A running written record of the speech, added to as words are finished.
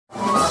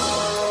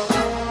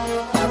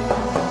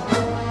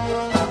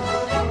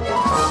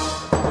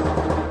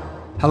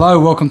Hello,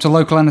 welcome to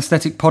Local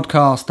Anaesthetic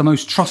Podcast, the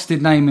most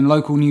trusted name in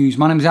local news.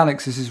 My name is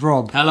Alex, this is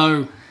Rob.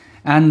 Hello.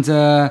 And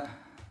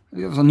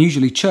it was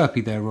unusually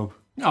chirpy there, Rob.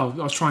 Oh,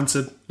 I was trying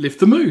to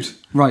lift the mood.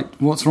 Right,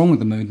 what's wrong with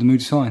the mood? The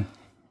mood is fine.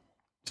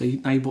 So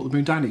now you brought the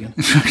mood down again?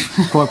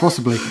 Quite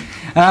possibly.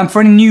 For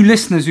any new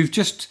listeners who've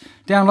just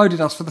downloaded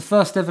us for the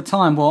first ever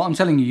time, well, I'm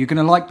telling you, you're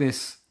going to like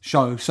this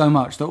show so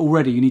much that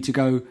already you need to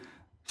go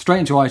straight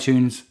into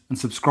iTunes and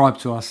subscribe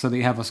to us so that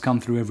you have us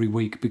come through every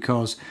week,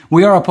 because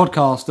we are a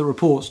podcast that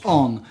reports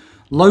on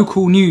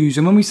local news.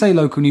 And when we say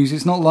local news,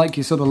 it's not like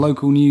your sort of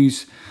local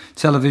news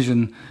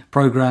television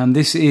program.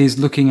 This is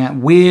looking at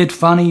weird,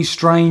 funny,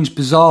 strange,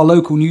 bizarre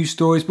local news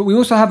stories. But we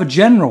also have a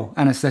general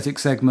anaesthetic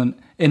segment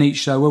in each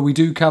show where we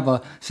do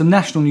cover some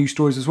national news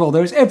stories as well.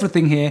 There is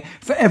everything here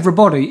for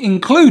everybody,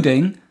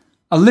 including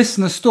a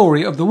listener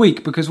story of the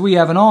week, because we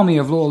have an army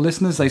of loyal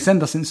listeners. They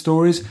send us in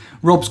stories.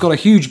 Rob's got a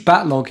huge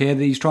backlog here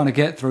that he's trying to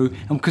get through,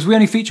 and because we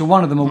only feature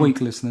one of them a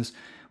week, listeners,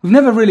 we've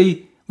never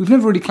really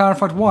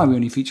clarified why we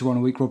only feature one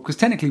a week, Rob, because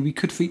technically we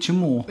could feature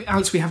more.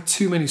 Alex, we have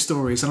too many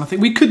stories, and I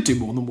think we could do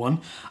more than one.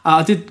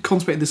 I did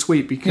contemplate this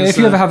week because... if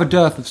you ever have a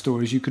dearth of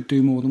stories, you could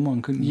do more than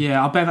one, couldn't you?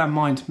 Yeah, I'll bear that in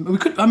mind. We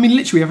could. I mean,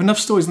 literally, we have enough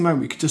stories at the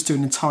moment. We could just do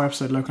an entire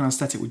episode of Local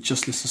Anaesthetic with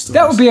just listener stories.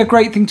 That would be a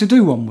great thing to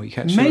do one week,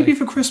 actually. Maybe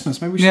for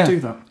Christmas. Maybe we should do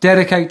that.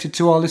 Dedicated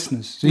to our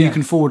listeners. So you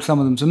can forward some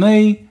of them to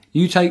me,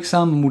 you take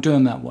some, and we'll do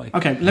them that way.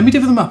 Okay, let me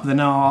divvy them up, and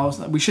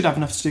then we should have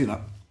enough to do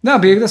that.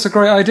 That's a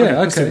great idea.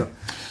 Let's do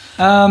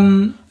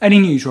that. Any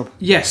news, Rob?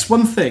 Yes,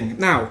 one thing.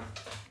 Now,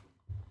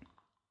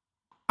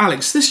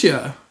 Alex, this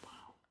year,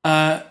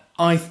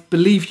 I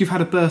believe you've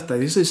had a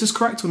birthday. Is this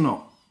correct or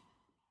not?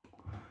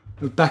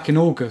 Back in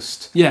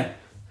August. Yeah.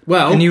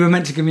 Well, and you were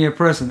meant to give me a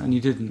present, and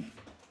you didn't.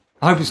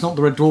 I hope it's not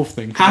the Red Dwarf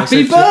thing.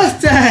 Happy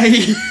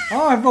birthday!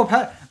 Oh,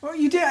 Rob, well,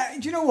 you did.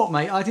 Do you know what,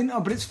 mate? I didn't.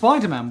 But it's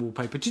Spider-Man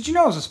wallpaper. Did you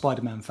know I was a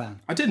Spider-Man fan?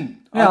 I didn't.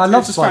 Yeah, I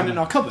love just Spider-Man. found it in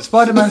our cupboard.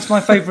 Spider-Man's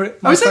my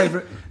favourite. My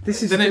favourite.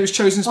 This is. Then it was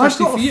chosen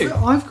especially for you.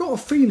 I've got a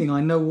feeling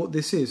I know what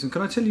this is, and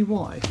can I tell you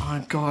why?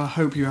 Oh God, I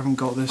hope you haven't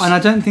got this. And I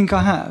don't think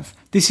I have.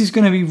 This is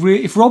going to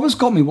be if Rob has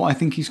got me what I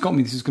think he's got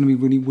me, this is going to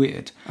be really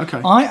weird.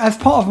 Okay. As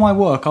part of my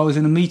work, I was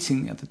in a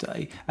meeting the other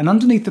day, and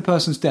underneath the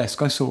person's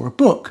desk, I saw a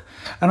book,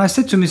 and I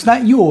said to him, "Is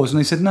that yours?" And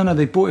they said, "No,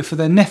 they bought it for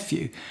their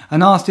nephew,"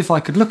 and asked if I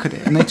could look at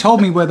it, and they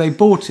told me where they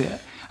bought it.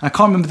 I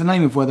can't remember the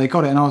name of where they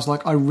got it, and I was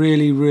like, I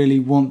really,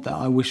 really want that.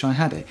 I wish I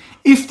had it.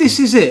 If this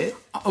is it...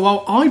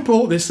 Well, I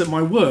bought this at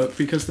my work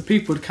because the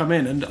people had come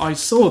in, and I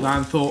saw that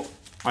and thought,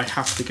 I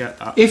have to get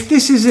that. If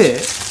this is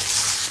it...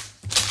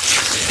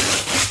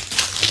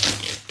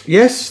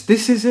 Yes,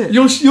 this is it.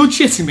 You're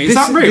shitting me. Is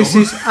that real? This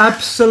is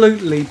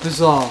absolutely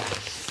bizarre.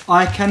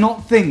 I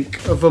cannot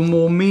think of a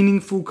more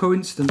meaningful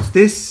coincidence.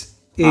 This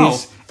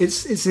is...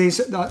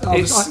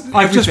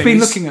 I've just been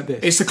looking at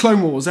this. It's the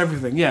Clone Wars,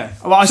 everything, yeah.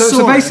 Well,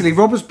 so basically,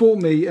 Rob has bought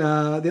me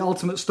the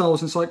Ultimate Star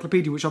Wars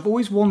Encyclopedia, which I've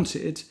always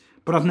wanted,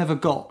 but I've never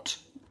got.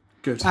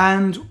 Good.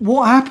 And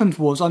what happened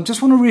was, I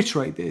just want to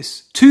reiterate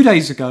this. 2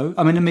 days ago,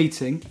 I'm in a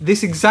meeting.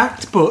 This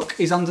exact book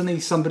is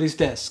underneath somebody's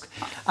desk.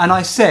 And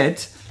I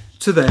said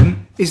to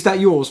them, "Is that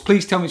yours?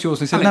 Please tell me it's yours."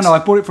 And they said, Alex. No, I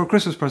bought it for a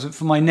Christmas present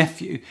for my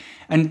nephew.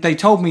 And they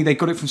told me they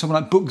got it from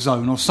someone like Book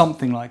Zone or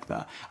something like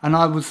that. And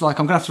I was like,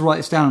 I'm going to have to write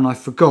this down, and I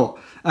forgot.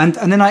 And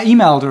then I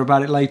emailed her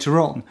about it later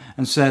on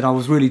and said I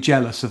was really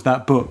jealous of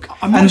that book.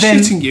 I'm not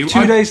shitting you.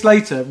 2 days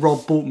later,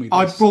 Rob bought me this.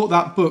 I bought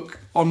that book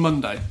on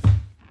Monday.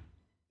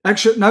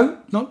 Actually, no,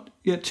 not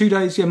yet. 2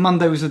 days. Yeah,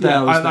 Monday was the day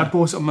I was there. I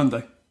bought it on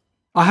Monday.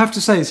 I have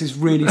to say, this is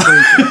really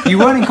creepy. You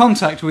weren't in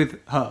contact with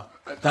her,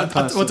 that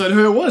person. I don't know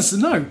who it was,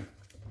 no.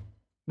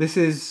 This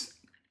is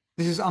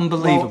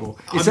unbelievable.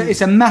 Well,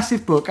 it's a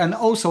massive book, and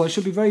also I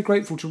should be very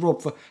grateful to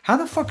Rob for... How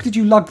the fuck did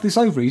you lug this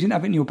over? You didn't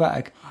have it in your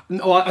bag.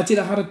 No, I did.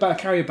 I had a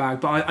carrier bag,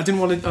 but I didn't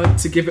want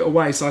to give it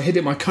away, so I hid it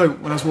in my coat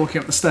when I was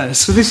walking up the stairs.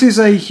 So this is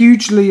a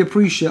hugely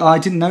appreciated... I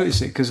didn't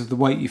notice it because of the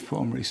weight you've put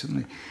on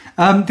recently.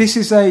 This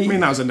is a... I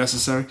mean, that was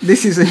unnecessary.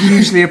 This is a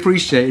hugely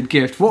appreciated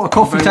gift. What a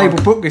coffee table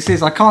book this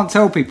is. I can't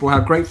tell people how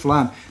grateful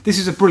I am. This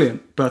is a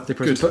brilliant birthday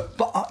present.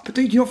 But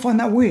do you not find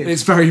that weird?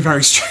 It's very,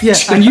 very strange.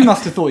 Yeah, and you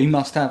must have thought he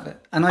must have it.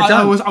 And I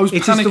don't. I was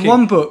it panicking. Is the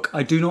one book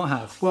I do not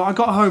have. Well, I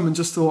got home and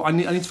just thought, I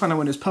need to find out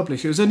when it was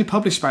published. It was only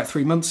published about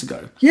 3 months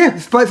ago.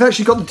 Yeah, but it's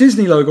actually got the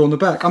Disney logo on the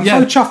back. I'm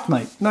so chuffed,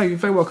 mate. No, you're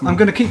very welcome. I'm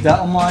going to keep that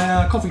on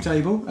my coffee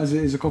table, as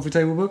it is a coffee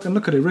table book, and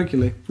look at it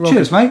regularly.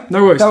 Cheers, mate.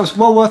 No worries. That was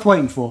well worth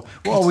waiting for.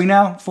 What are we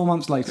now? 4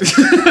 months later.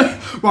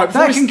 Right,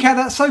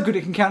 that's so good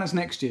it can count as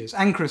next year's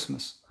and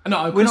Christmas.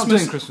 No, we're not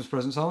doing Christmas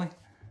presents, are we?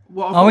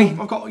 Well,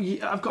 I've got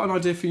an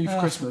idea for you for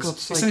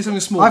Christmas. It's only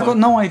something small. I've got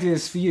no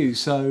ideas for you,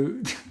 so...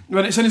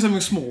 Well, it's only something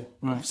small,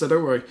 right. So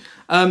don't worry.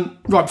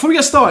 Right, before we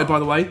get started, by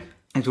the way...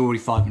 It's already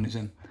 5 minutes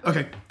in.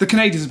 Okay, the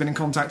Canadians have been in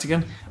contact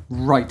again.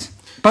 Right.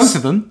 Both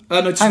of them?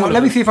 No, hang on,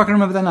 let me see if I can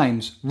remember their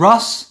names.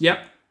 Russ. Yep.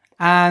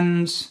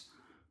 And...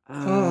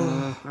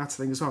 I had to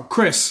think as well.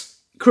 Chris.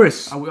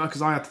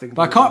 Because I had to think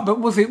about it.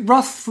 But was it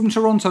Russ from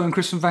Toronto and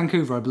Chris from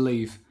Vancouver, I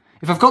believe?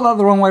 If I've got that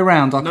the wrong way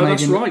round, No,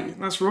 that's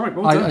right.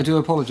 Well done. I do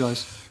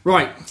apologise.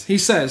 Right, he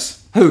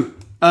says... Who?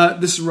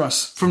 This is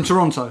Russ. From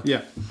Toronto?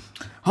 Yeah.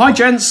 Hi,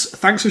 gents.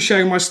 Thanks for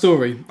sharing my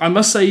story. I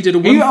must say, you did a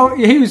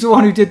He was the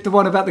one who did the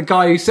one about the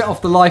guy who set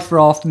off the life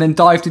raft and then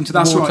dived into the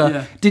water, right,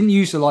 yeah. didn't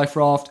use the life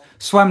raft,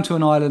 swam to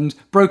an island,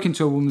 broke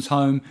into a woman's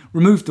home,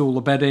 removed all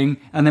the bedding,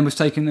 and then was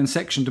taken and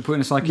sectioned to put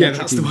in a psychiatric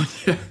that's the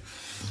unit. one. Yeah.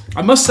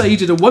 I must say, you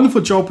did a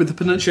wonderful job with the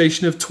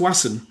pronunciation of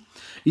Twassen.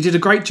 You did a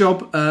great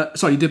job.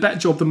 You did a better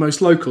job than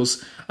most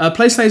locals.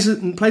 Place names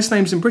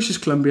in British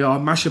Columbia are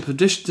a mash up of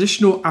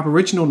traditional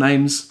Aboriginal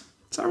names.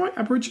 Is that right?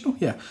 Aboriginal?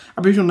 Yeah.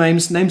 Aboriginal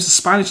names of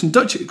Spanish and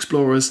Dutch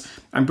explorers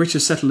and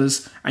British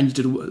settlers, and you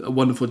did a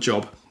wonderful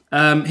job.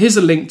 Here's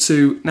a link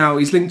to... Now,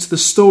 he's linked to the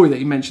story that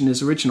he mentioned in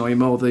his original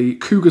email, the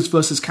Cougars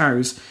versus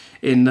Cows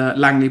in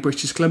Langley,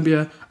 British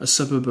Columbia, a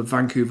suburb of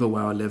Vancouver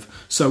where I live.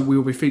 So we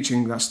will be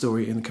featuring that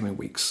story in the coming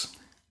weeks.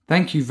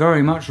 Thank you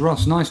very much,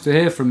 Ross. Nice to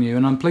hear from you,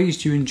 and I'm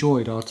pleased you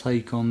enjoyed our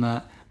take on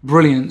that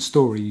brilliant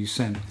story you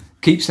sent.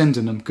 Keep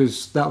sending them,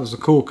 because that was a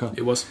corker.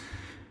 It was.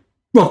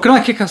 Rob, can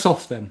I kick us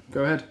off then?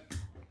 Go ahead.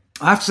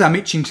 I have to say I'm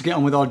itching to get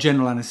on with our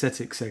general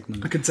anaesthetic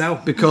segment. I can tell.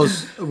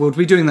 Because we'll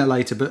be doing that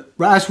later, but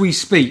as we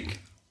speak,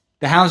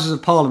 the Houses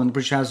of Parliament, the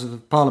British Houses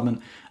of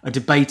Parliament, are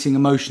debating a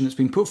motion that's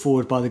been put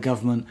forward by the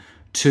government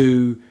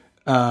to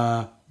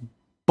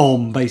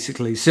bomb,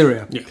 basically,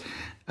 Syria. Yeah.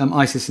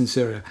 ISIS in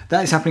Syria.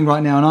 That is happening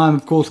right now, and I'm,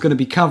 of course, going to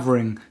be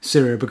covering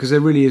Syria because there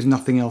really is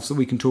nothing else that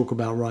we can talk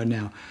about right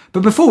now.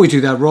 But before we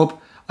do that, Rob,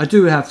 I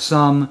do have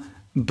some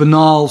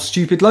banal,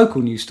 stupid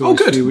local news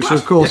stories for you, which are,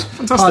 of course,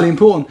 highly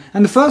important.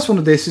 And the first one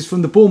of this is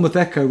from the Bournemouth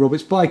Echo, Rob.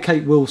 It's by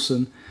Kate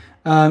Wilson.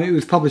 It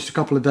was published a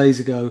couple of days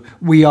ago.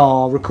 We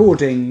are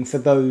recording, for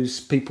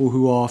those people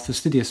who are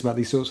fastidious about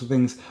these sorts of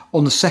things,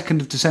 on the 2nd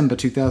of December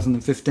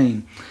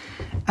 2015.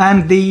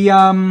 And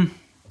the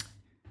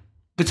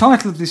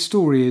title of this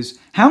story is,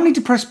 How many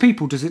depressed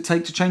people does it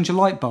take to change a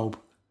light bulb?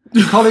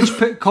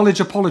 College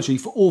apology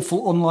for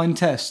awful online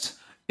test.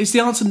 Is the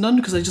answer none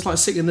because they just like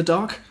sitting in the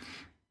dark?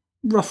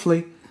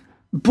 Roughly.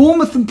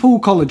 Bournemouth and Poole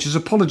College has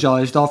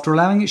apologised after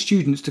allowing its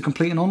students to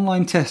complete an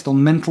online test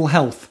on mental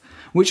health,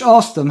 which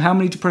asked them how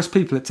many depressed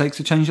people it takes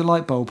to change a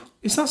light bulb.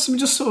 Is that some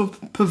just sort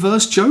of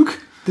perverse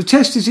joke? The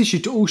test is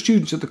issued to all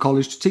students at the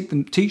college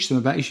to teach them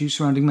about issues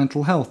surrounding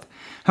mental health.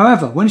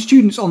 However, when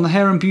students on the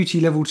Hair and Beauty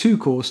Level 2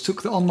 course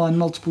took the online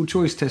multiple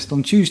choice test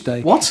on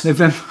Tuesday... What?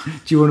 November,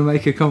 do you want to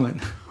make a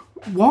comment?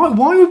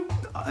 Why would...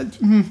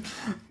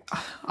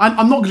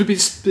 I'm not going to be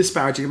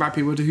disparaging about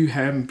people who do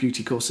hair and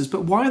beauty courses,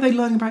 but why are they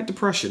learning about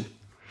depression?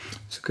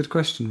 It's a good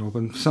question, Rob,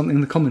 and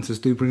something the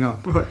commenters do bring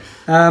up.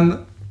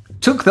 Right.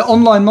 Took the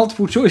online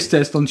multiple choice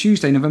test on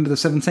Tuesday, November the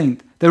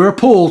 17th. They were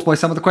appalled by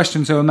some of the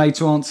questions they were made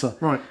to answer.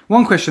 Right.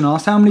 One question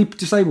asked, how many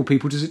disabled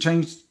people does it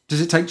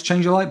take to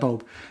change a light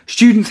bulb?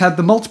 Students had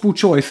the multiple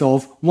choice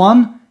of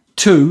 1,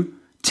 2,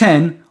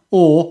 10,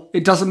 or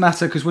it doesn't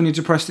matter because when you're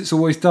depressed it's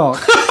always dark.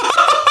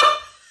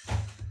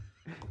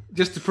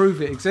 Just to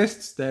prove it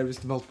exists, there is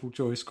the multiple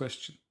choice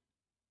question.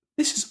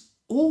 This is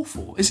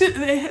awful. Is it?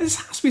 This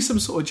has to be some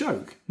sort of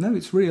joke. No,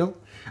 it's real.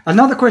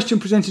 Another question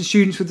presented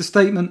students with the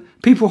statement,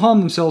 people harm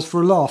themselves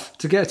for a laugh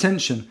to get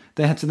attention.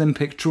 They had to then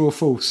pick true or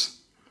false.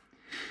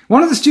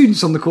 One of the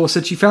students on the course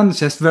said she found the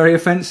test very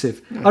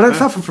offensive. I don't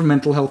suffer from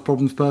mental health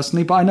problems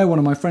personally, but I know one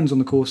of my friends on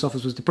the course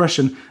suffers with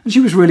depression, and she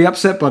was really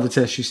upset by the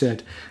test, she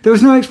said. There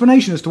was no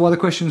explanation as to why the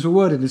questions were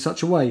worded in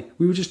such a way.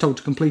 We were just told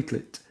to complete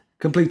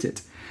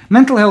it.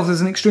 Mental health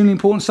is an extremely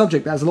important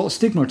subject that has a lot of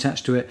stigma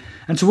attached to it,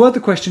 and to word the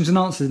questions and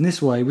answers in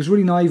this way was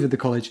really naive of the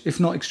college, if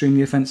not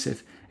extremely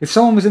offensive. If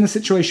someone was in a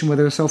situation where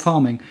they were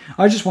self-harming,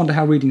 I just wonder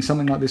how reading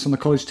something like this on the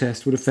college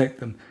test would affect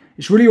them.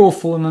 It's really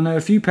awful, and I know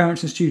a few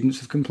parents and students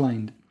have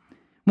complained.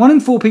 1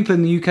 in 4 people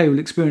in the UK will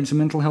experience a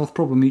mental health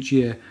problem each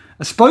year.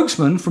 A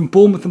spokesman from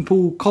Bournemouth and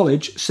Poole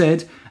College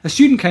said, a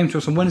student came to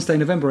us on Wednesday,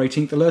 November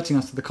 18th, alerting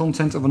us to the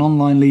content of an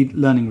online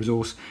learning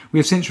resource. We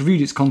have since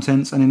reviewed its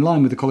contents, and in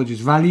line with the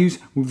college's values,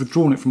 we've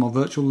withdrawn it from our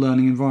virtual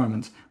learning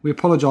environment. We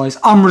apologise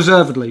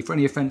unreservedly for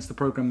any offence the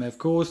programme may have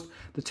caused.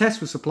 The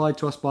test was supplied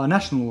to us by a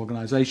national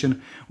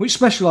organisation which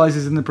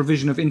specialises in the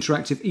provision of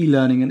interactive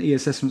e-learning and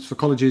e-assessments for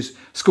colleges,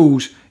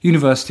 schools,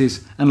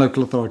 universities and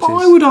local authorities.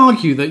 I would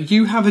argue that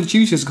you have a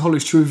duty as a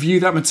college to review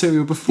that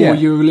material before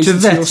you release it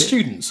to your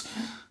students.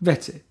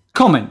 Vet it.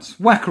 Comments.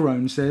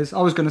 Wackarone says,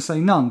 I was going to say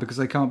none because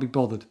they can't be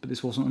bothered, but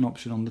this wasn't an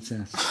option on the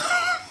test.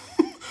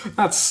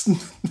 That's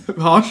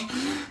harsh.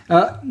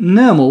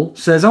 Nermal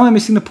says, am I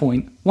missing the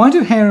point? Why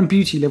do hair and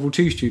beauty level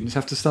 2 students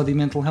have to study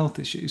mental health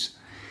issues?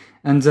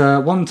 And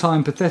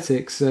one-time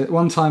apathetic.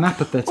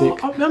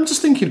 Well, I'm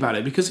just thinking about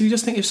it because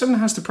if someone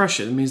has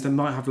depression, it means they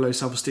might have low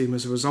self-esteem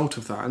as a result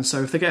of that. And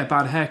so if they get a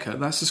bad haircut,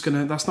 that's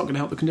not going to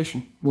help the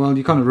condition. Well,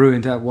 you kind of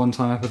ruined that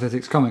one-time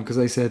apathetic's comment because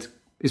they said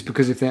it's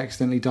because if they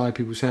accidentally dye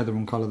people's hair the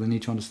wrong colour, they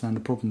need to understand the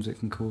problems it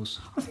can cause.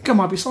 I think I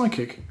might be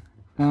psychic.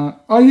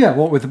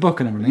 What with the book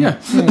and everything? Yeah.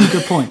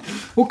 Good point.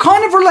 Well,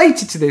 kind of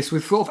related to this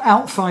with sort of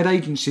outside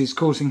agencies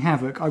causing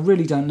havoc, I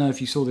really don't know if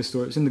you saw this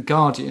story. It's in The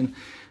Guardian.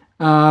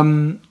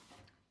 It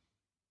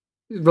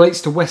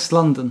relates to West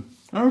London.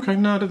 Oh, okay,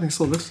 no, I don't think I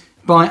saw this.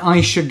 By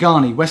Aisha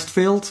Ghani.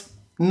 Westfield?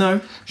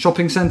 No.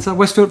 Shopping centre.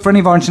 Westfield, for any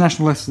of our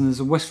international listeners,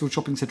 a Westfield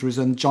shopping centre is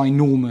a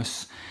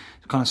ginormous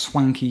kind of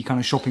swanky kind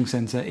of shopping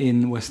centre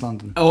in West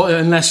London. Oh,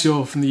 unless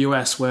you're from the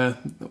US, where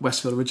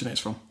Westville originates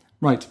from.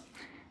 Right.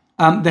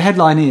 The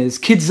headline is,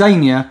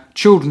 Kidzania,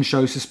 children's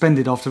show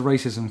suspended after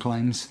racism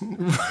claims.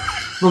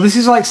 Well, this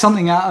is like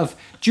something out of...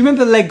 Do you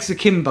remember Legs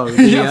Akimbo,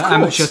 the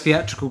amateur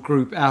theatrical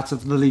group out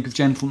of the League of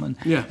Gentlemen?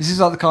 Yeah. This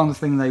is like the kind of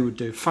thing they would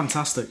do.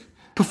 Fantastic.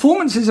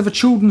 Performances of a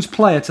children's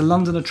play at a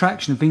London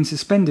attraction have been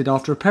suspended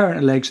after a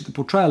parent alleged that the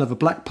portrayal of a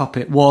black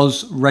puppet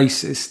was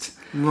racist.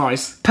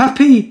 Right.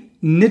 Pappy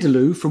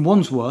Nidalu from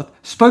Wandsworth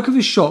spoke of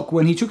his shock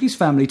when he took his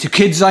family to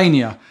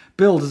Kidzania,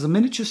 billed as a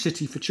miniature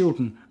city for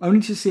children, only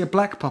to see a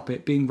black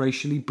puppet being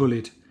racially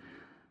bullied.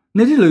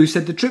 Nidalu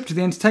said the trip to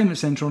the entertainment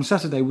centre on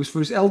Saturday was for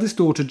his eldest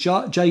daughter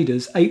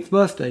Jada's 8th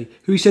birthday,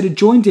 who he said had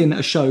joined in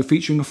a show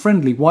featuring a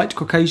friendly white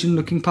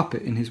Caucasian-looking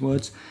puppet, in his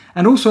words,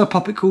 and also a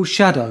puppet called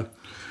Shadow,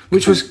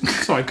 which was...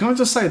 Sorry, can I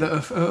just say that...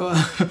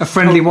 a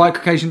friendly white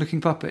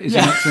Caucasian-looking puppet is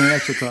an excellent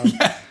extra title.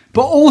 Yeah.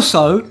 But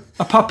also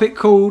a puppet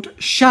called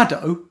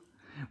Shadow,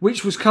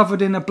 which was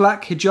covered in a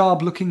black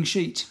hijab-looking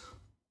sheet.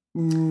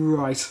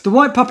 Right. The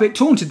white puppet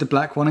taunted the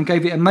black one and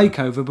gave it a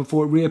makeover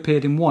before it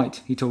reappeared in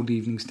white, he told the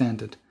Evening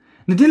Standard.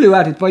 Nadilu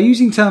added, by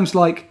using terms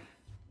like,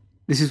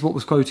 this is what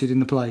was quoted in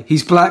the play,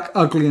 he's black,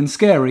 ugly and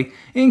scary,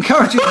 it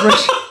encourages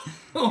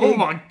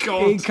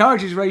It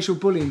encourages racial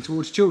bullying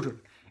towards children.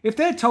 If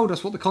they had told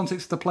us what the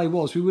context of the play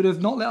was, we would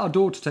have not let our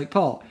daughter take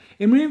part.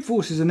 It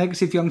reinforces a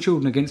negative young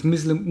children against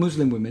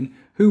Muslim women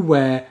who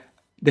wear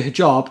the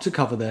hijab to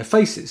cover their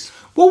faces.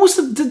 What was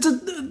the...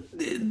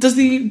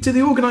 Did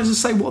the organisers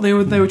say what they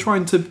were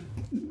trying to...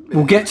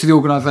 We'll get to the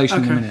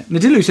organisation in a minute.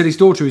 Nadilu said his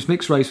daughter, who's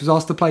mixed race, was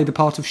asked to play the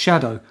part of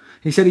Shadow.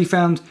 He said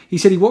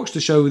he watched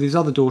the show with his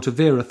other daughter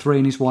Vera, 3,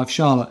 and his wife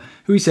Charlotte,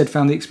 who he said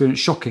found the experience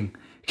shocking.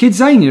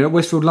 Kidzania at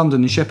Westfield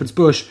London in Shepherd's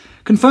Bush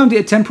confirmed it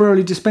had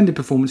temporarily suspended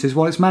performances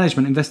while its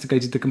management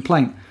investigated the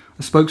complaint.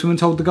 A spokeswoman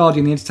told The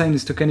Guardian the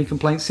entertainers took any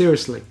complaints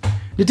seriously.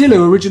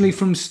 Nadilu, originally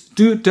from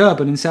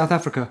Durban in South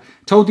Africa,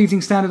 told the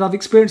Evening Standard, I've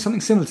experienced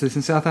something similar to this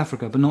in South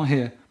Africa, but not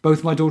here.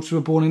 Both my daughters were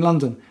born in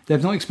London. They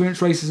have not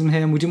experienced racism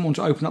here, and we didn't want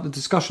to open up the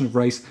discussion of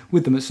race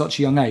with them at such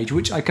a young age,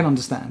 which I can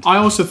understand. I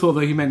also thought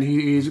that he meant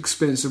he's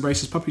experienced a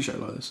racist puppy show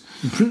like this.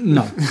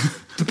 No.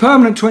 The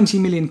permanent £20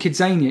 million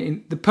Kidzania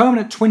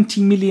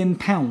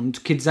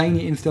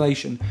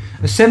installation,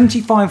 a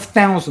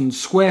 75,000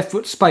 square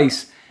foot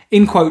space,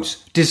 in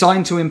quotes,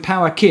 designed to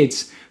empower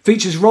kids,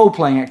 features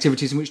role-playing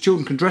activities in which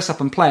children can dress up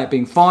and play at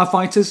being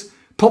firefighters,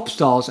 pop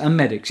stars and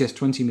medics. Yes,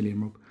 20 million,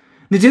 Rob.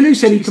 Nadilu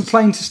said he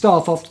complained to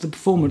staff after the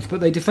performance,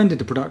 but they defended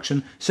the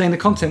production, saying the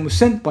content was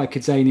sent by the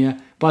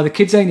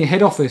Kidzania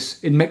head office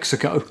in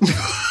Mexico.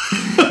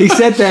 He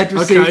said they had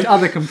received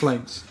other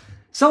complaints.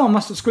 Someone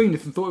must have screened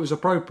it and thought it was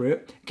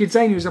appropriate.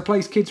 Kidzania is a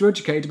place kids are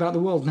educated about the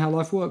world and how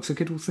life works, so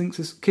kids will think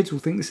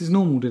this is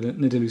normal,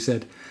 Nadilu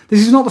said.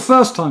 This is not the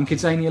first time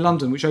Kidzania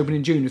London, which opened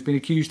in June, has been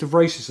accused of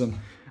racism.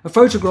 A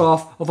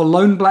photograph of a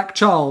lone black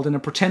child in a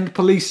pretend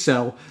police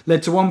cell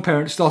led to one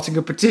parent starting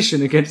a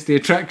petition against the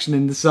attraction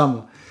in the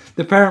summer.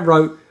 The parent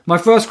wrote, my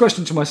first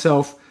question to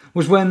myself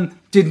was when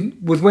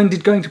did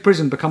going to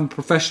prison become a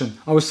profession?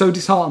 I was so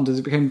disheartened as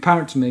it became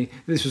apparent to me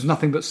that this was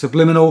nothing but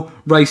subliminal,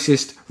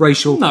 racist,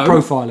 racial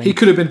profiling. He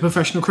could have been a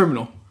professional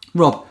criminal.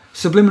 Rob,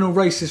 subliminal,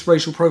 racist,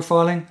 racial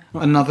profiling,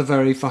 another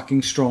very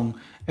fucking strong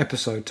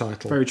episode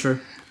title. Very true.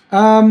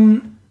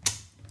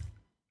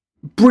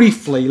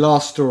 Briefly,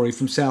 last story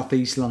from South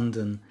East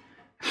London.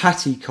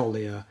 Hattie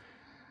Collier.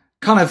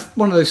 Kind of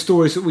one of those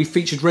stories that we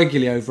featured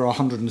regularly over our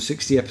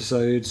 160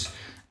 episodes.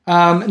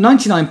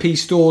 99p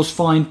stores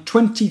fined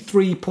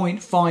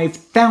 £23.5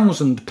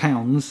 thousand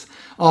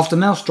after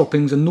mouse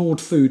droppings and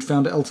gnawed food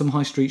found at Eltham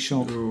High Street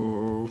shop.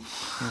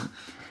 Yeah.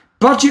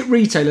 Budget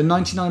retailer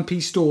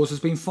 99p stores has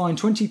been fined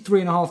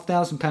 £23.5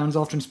 thousand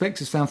after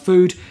inspectors found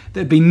food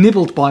that had been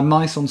nibbled by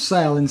mice on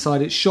sale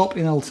inside its shop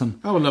in Eltham.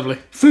 Oh, lovely.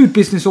 Food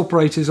business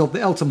operators of the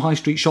Eltham High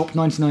Street shop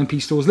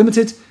 99p Stores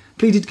Limited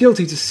pleaded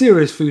guilty to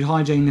serious food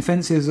hygiene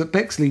offences at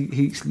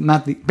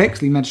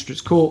Bexley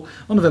Magistrates Court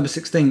on November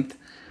 16th.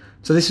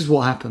 So this is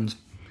what happened.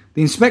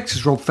 The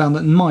inspectors, Rob, found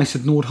that mice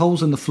had gnawed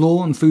holes in the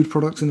floor and food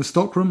products in the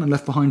stockroom and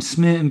left behind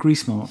smear and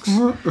grease marks.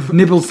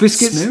 Nibbled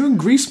biscuits. Smear and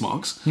grease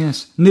marks?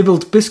 Yes.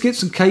 Nibbled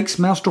biscuits and cakes,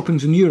 mouse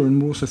droppings and urine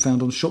were also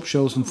found on shop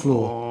shelves and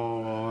floor.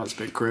 Oh, that's a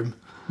bit grim.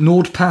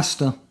 Gnawed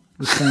pasta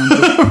was found.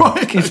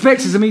 Right, okay.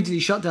 Inspectors immediately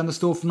shut down the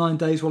store for 9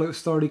 days while it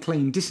was thoroughly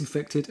cleaned,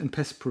 disinfected and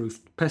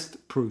pest-proofed.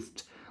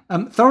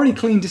 Thoroughly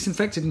cleaned,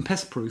 disinfected and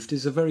pest-proofed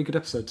is a very good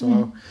episode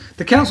title.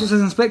 The council says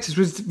inspectors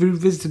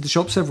visited the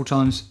shop several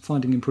times,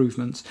 finding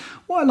improvements.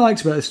 What I liked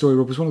about this story,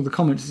 Rob, was one of the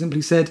comments that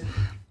simply said,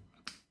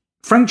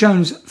 Frank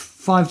Jones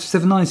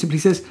 579 simply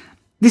says,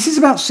 this is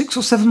about 6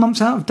 or 7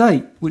 months out of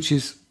date, which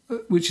is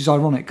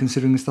ironic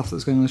considering the stuff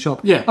that's going on in the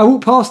shop. Yeah. I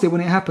walked past it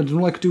when it happened and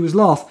all I could do was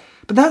laugh.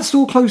 But that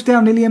store closed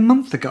down nearly a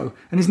month ago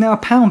and is now a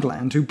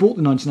Poundland who bought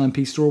the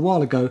 99p store a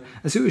while ago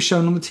as it was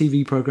shown on the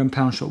TV programme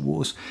Pound Shop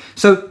Wars.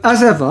 So,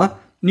 as ever,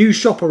 News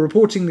Shopper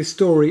reporting this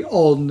story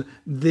on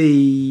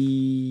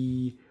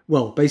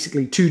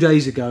basically 2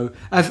 days ago.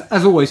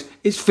 As always,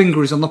 its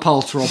finger is on the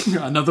pulse, Rob.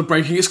 Another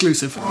breaking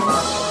exclusive.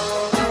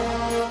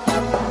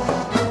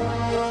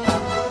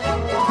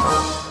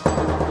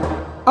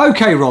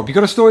 Okay, Rob, you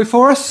got a story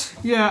for us?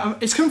 Yeah,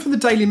 it's coming from the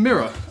Daily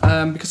Mirror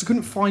because I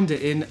couldn't find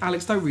it in...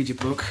 Alex, don't read your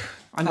book.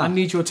 I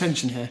need your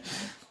attention here.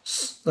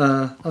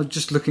 I was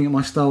just looking at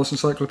my Star Wars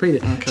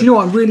encyclopedia. Okay. Do you know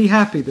what? I'm really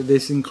happy that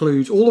this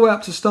includes all the way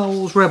up to Star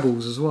Wars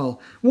Rebels as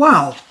well.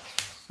 Wow!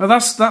 Well,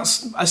 that's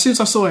as soon as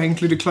I saw it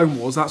included Clone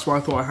Wars, that's why I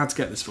thought I had to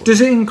get this for. Does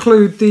it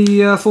include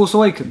the Force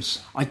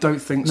Awakens? I don't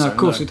think so. No, of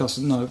course it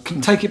doesn't. No,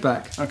 take it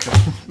back. Okay.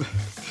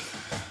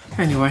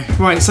 Anyway,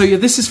 right. So yeah,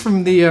 this is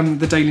from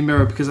the Daily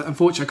Mirror because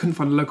unfortunately I couldn't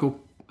find a local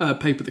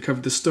paper that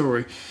covered the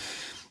story.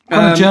 What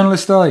kind of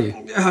journalist are you?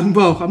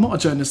 Well, I'm not a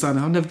journalist, I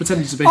know. I've never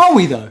pretended to be. Are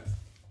we though?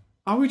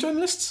 Are we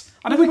journalists?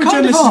 I don't think we're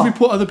journalists if we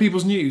report other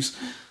people's news.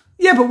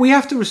 Yeah, but we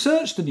have to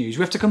research the news.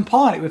 We have to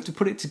compile it. We have to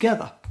put it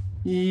together.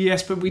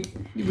 Yes, but we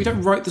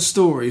don't write the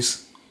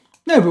stories.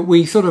 No, but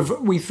we sort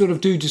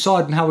of do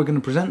decide on how we're going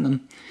to present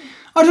them.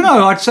 I don't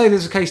know. I'd say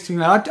there's a case to be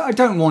made. I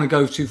don't want to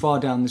go too far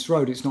down this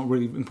road. It's not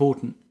really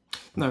important.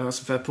 No,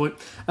 that's a fair point.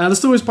 The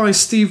story is by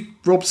Steve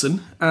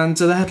Robson, and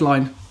the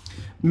headline: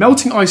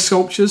 Melting ice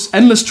sculptures,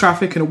 endless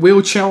traffic, and a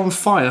wheelchair on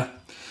fire.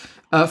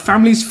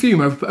 Families fume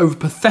over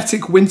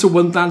pathetic Winter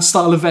Wonderland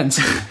style event.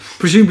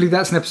 Presumably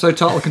that's an episode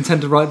title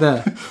contender right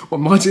there. What,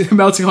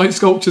 melting ice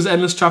sculptures,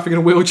 endless traffic, and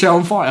a wheelchair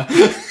on fire.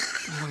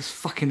 Oh, it's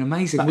fucking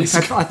amazing. I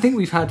think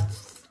we've had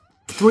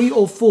 3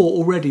 or 4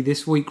 already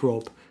this week,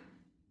 Rob,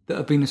 that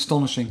have been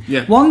astonishing.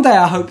 Yeah. One day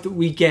I hope that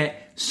we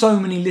get so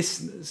many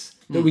listeners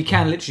that we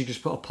can literally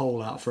just put a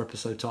poll out for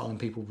episode title and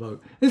people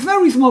vote. There's no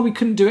reason why we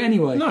couldn't do it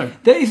anyway. No.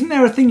 Isn't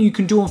there a thing you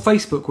can do on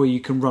Facebook where you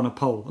can run a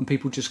poll and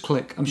people just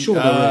click? I'm sure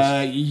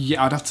there is.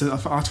 Yeah, I'd have to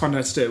find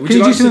out to do it. Can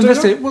you do some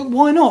investigate? Well,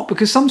 why not?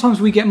 Because sometimes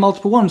we get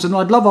multiple ones, and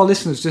I'd love our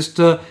listeners just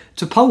to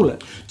poll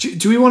it.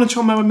 Do we want to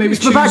try and maybe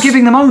it's about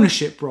giving them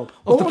ownership, Rob,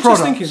 of the product.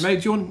 I was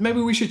thinking, maybe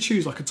we should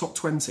choose like a top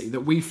 20 that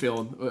we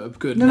feel are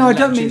good. No, I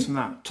don't mean from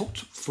that.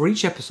 For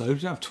each episode. You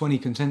don't have 20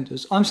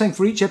 contenders. I'm saying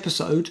for each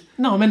episode.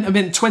 No, I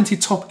meant 20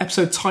 top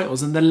episode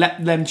titles, and then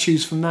let them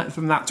choose from that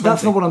 20.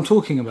 That's not what I'm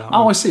talking about.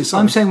 Oh, I see.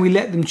 Sorry. I'm saying we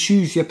let them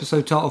choose the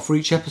episode title for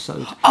each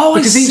episode. Oh,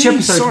 because I see. Each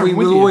episode Sorry,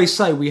 we will always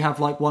say we have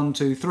like 1,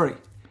 2, 3.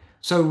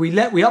 So we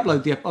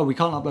upload the. Oh, we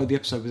can't upload the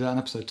episode without an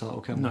episode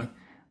title, can we? No.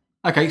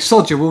 Okay,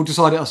 sod you, we'll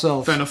decide it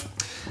ourselves. Fair enough.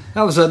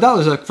 That was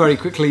a very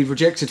quickly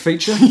rejected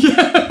feature.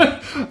 Yeah.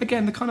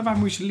 Again, the kind of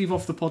animal we should leave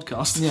off the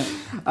podcast. Yeah.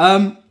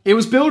 It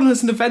was billed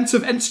as an event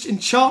of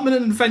enchantment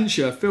and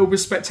adventure, filled with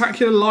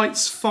spectacular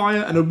lights,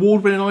 fire, and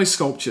award-winning ice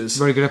sculptures.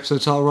 Very good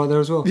episode title right there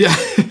as well. Yeah.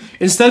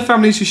 Instead,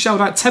 families who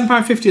shelled out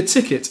 £10.50 a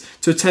ticket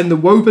to attend the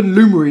Woburn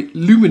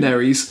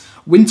Luminaries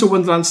Winter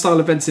Wonderland style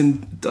event in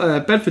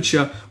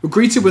Bedfordshire were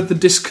greeted with the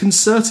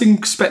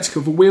disconcerting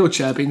spectacle of a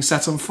wheelchair being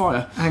set on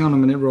fire. Hang on a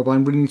minute, Rob. I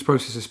really need to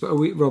process this. But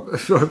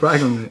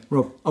hang on a minute,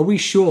 Rob. Are we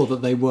sure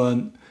that they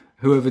weren't?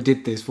 Whoever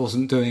did this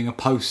wasn't doing a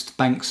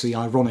post-Banksy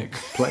ironic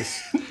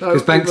place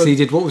because Banksy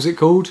did, what was it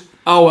called?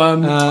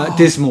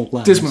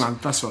 Dismalland.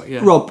 Dismalland. That's right. Yeah.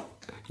 Rob,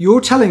 you're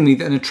telling me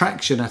that an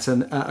attraction at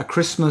a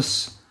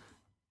Christmas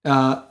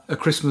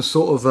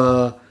sort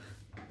of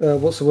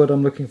what's the word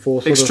I'm looking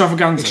for?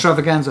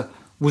 Extravaganza.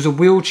 Was a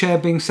wheelchair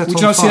being set on fire?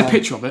 Would you like to see a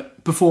picture of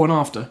it, before and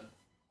after?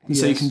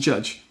 So you can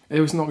judge. It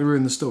was not going to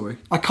ruin the story.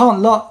 I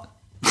can't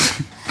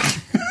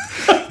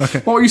Okay.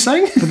 What were you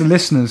saying? For the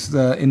listeners,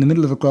 in the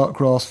middle of a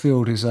grass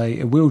field is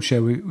a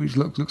wheelchair which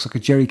looks like a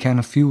jerry can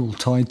of fuel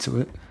tied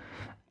to it.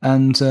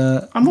 And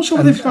I'm not sure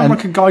whether they've found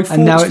like a Guy Fawkes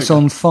and now it's figure.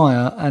 on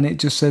fire, and it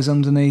just says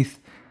underneath,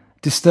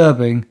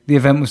 disturbing. The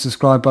event was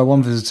described by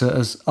one visitor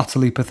as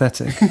utterly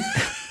pathetic.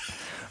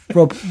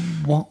 Rob,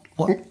 what?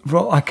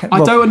 Rob, I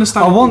don't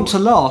understand. I want to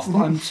laugh,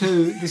 but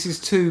this is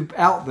too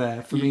out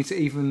there for me to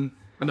even.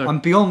 I'm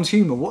beyond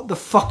humour. What the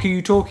fuck are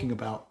you talking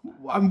about?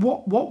 And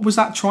what was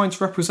that trying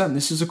to represent?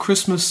 This is a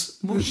Christmas.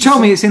 Tell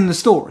me it's in the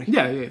story.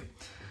 Yeah.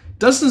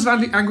 Dozens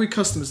of angry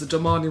customers are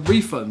demanding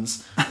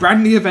refunds,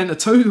 branding the event a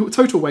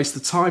total waste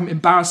of time,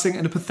 embarrassing,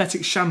 and a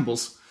pathetic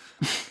shambles.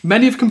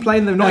 Many have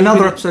complained they're not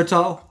episode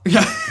title.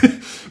 Yeah.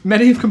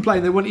 Many have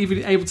complained they weren't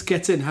even able to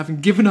get in,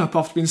 having given up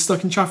after being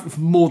stuck in traffic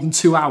for more than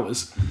 2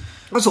 hours.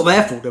 That's not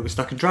their fault they were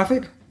stuck in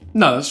traffic.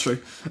 No, that's true.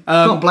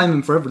 Can't blame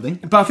them for everything.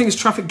 But I think it's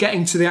traffic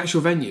getting to the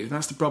actual venue.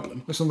 That's the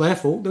problem. It's not their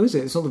fault, though, is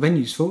it? It's not the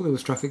venue's fault there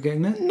was traffic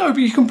getting there. No, but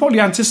you can probably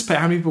anticipate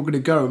how many people are going to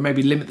go and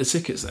maybe limit the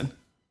tickets then.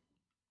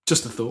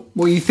 Just a thought.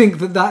 Well, you think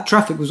that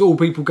traffic was all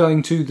people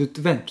going to the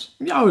event?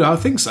 Yeah, I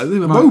think so.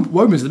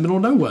 Woburns in the middle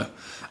of nowhere.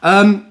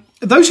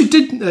 Those who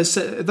did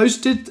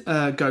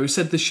go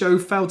said the show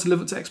failed to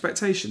live up to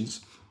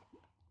expectations.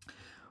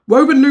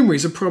 Woburn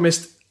Luminaries have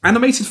promised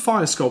animated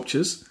fire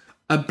sculptures,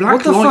 a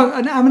black light... What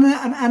the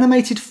fuck? An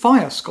animated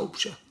fire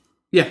sculpture?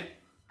 Yeah.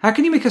 How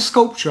can you make a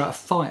sculpture out of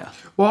fire?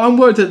 Well, I'm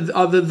worried that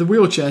the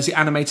wheelchair is the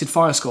animated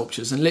fire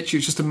sculptures, and literally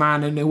it's just a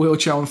man in a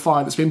wheelchair on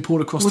fire that's been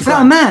pulled across the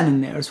ground. Was that a man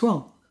in there as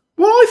well?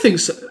 Well, I think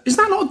so. Is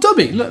that not a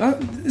dummy?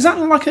 Look, is that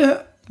like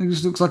a... It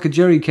just looks like a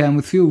jerry can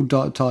with fuel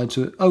tied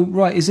to it. Oh,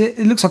 right. Is it?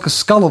 It looks like a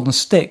skull on a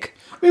stick.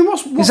 I mean,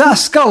 is that a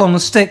skull on a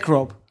stick,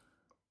 Rob?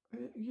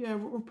 Yeah,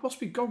 or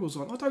possibly goggles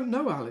on. I don't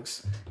know,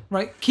 Alex.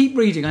 Right, keep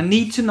reading. I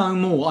need to know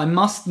more. I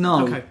must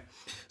know. Okay.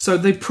 So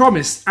they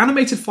promised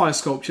animated fire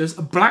sculptures,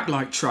 a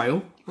blacklight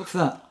trail. What's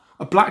that?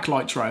 A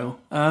blacklight trail.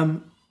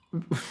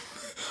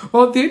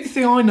 Well, the only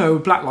thing I know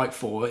of blacklight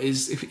for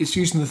is if it's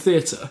used in the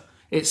theatre,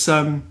 it's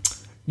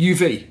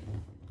UV.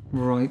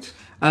 Right.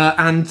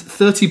 And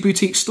 30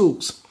 boutique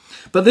stalls.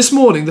 But this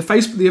morning,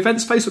 the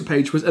event's Facebook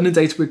page was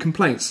inundated with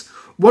complaints.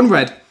 One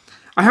read,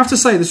 "I have to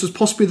say this was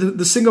possibly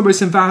the single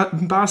most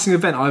embarrassing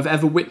event I've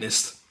ever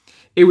witnessed.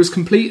 It was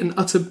complete and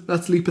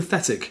utterly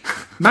pathetic.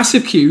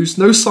 Massive queues,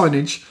 no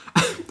signage,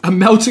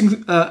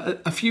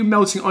 a few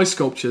melting ice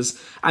sculptures,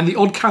 and the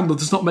odd candle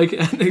does not make it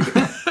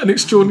an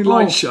extraordinary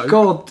light show."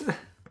 God.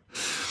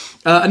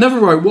 Another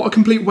wrote, "What a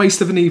complete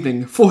waste of an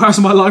evening. 4 hours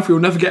of my life we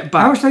will never get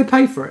back." How much do they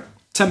pay for it?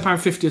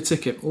 £10.50 a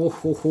ticket.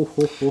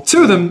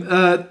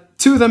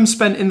 Two of them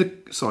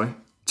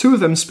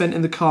spent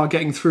in the car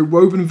getting through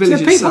Woburn Village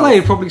So people itself.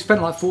 there probably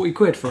spent like 40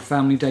 quid for a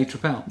family day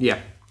trip out. Yeah.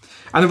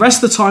 And the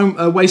rest of the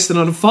time wasted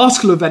on a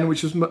farcical event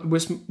which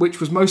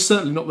was most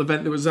certainly not the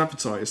event that was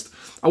advertised.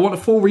 I want a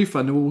full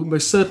refund and will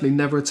most certainly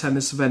never attend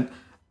this event.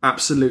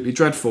 Absolutely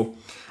dreadful.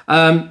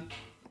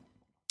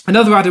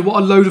 Another added,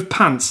 "What a load of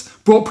pants.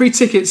 Bought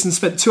pre-tickets and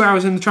spent 2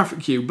 hours in the traffic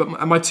queue,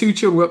 and my 2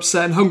 children were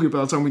upset and hungry by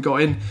the time we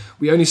got in.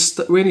 We only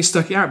stuck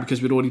it out because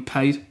we'd already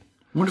paid."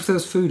 I wonder if there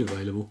was food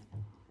available.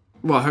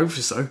 Well,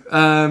 hopefully so.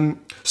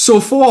 Saw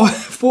four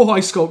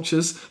ice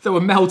sculptures that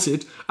were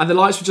melted, and the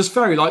lights were just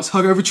fairy lights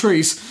hung over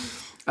trees.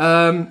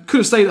 Could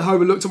have stayed at home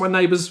and looked at my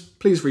neighbours.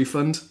 Please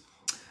refund.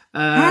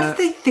 How did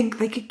they think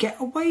they could get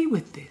away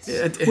with this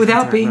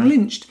without being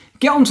lynched?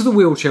 Get onto the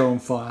wheelchair on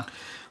fire.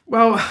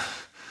 Well,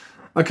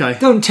 okay.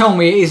 Don't tell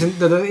me it isn't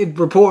that a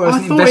reporter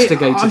hasn't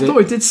investigated it. I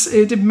thought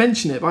it did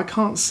mention it, but I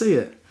can't see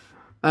it.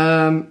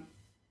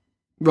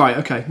 Right,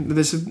 okay.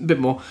 There's a bit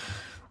more.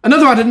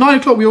 Another ad at 9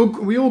 o'clock.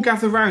 We all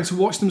gather around to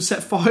watch them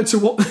set fire to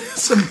what?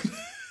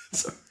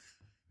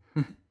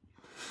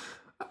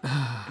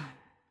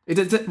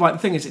 Right. The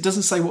thing is, it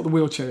doesn't say what the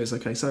wheelchair is.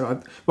 Okay,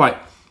 so right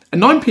at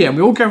 9 p.m.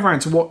 we all gather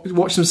around to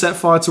watch them set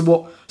fire to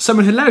what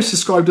someone hilariously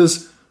described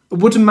as a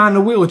wooden man in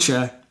a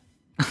wheelchair.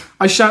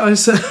 I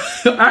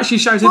actually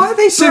shouted. Why are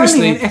they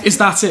seriously? burning Is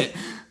that it?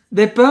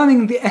 They're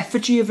burning the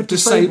effigy of a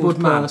disabled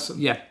man.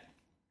 person. Yeah.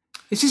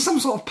 Is this some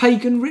sort of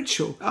pagan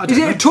ritual? Is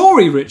it know. a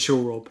Tory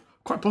ritual, Rob?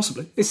 Quite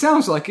possibly. It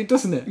sounds like it,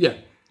 doesn't it? Yeah.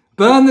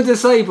 Burn the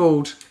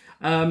disabled.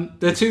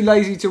 They're too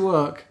lazy to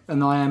work,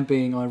 and I am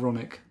being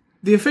ironic.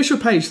 The official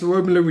page for the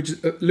Woburn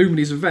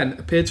Luminaries event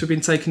appeared to have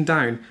been taken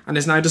down and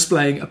is now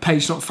displaying a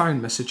page not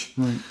found message.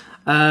 Right.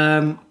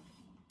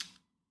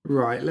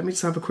 Right, let me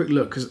just have a quick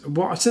look, because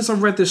since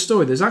I've read this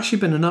story, there's actually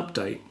been an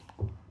update.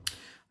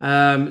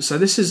 So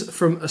this is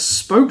from a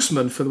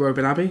spokesman for the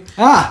Woburn Abbey.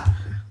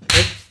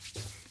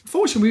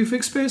 Fortunately, we've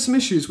experienced some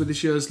issues with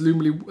this year's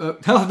Lumley...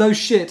 oh, no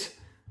shit.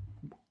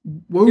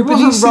 Woburn It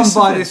wasn't run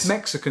by event. this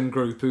Mexican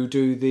group who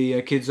do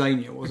the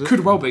Kidzania, was it?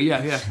 Could well be,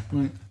 yeah.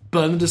 Right.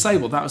 Burn the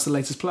Disabled, that was the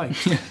latest play.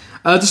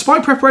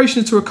 Despite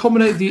preparation to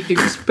accommodate the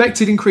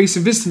expected increase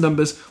in visitor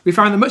numbers, we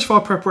found that much of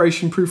our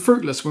preparation proved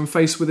fruitless when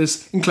faced with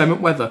this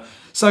inclement weather.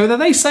 So are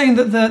they saying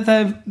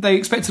that they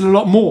expected a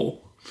lot more?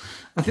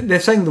 I think they're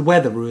saying the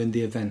weather ruined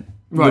the event.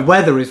 Right. The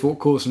weather is what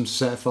caused them to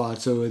set fire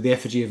to the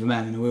effigy of a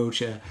man in a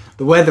wheelchair.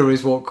 The weather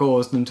is what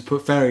caused them to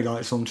put fairy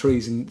lights on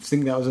trees and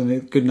think that was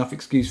a good enough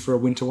excuse for a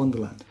winter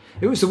wonderland.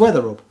 It was the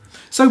weather, Rob.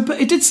 So, but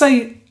it did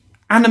say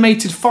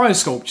animated fire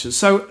sculptures.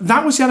 So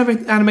that was the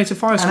animated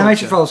fire sculpture.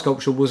 Animated fire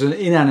sculpture was an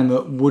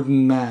inanimate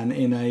wooden man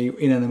in a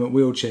inanimate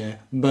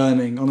wheelchair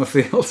burning on a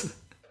field.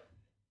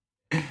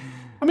 I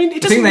mean,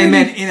 it doesn't. I think they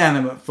meant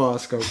inanimate fire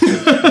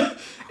sculpture,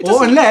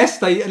 or unless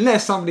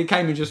somebody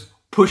came and just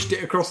pushed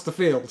it across the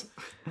field.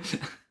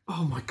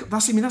 Oh my god,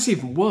 that's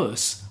even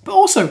worse. But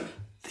also,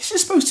 this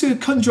is supposed to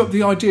conjure up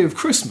the idea of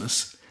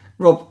Christmas.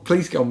 Rob,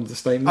 please get on with the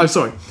statement. Oh,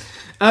 sorry.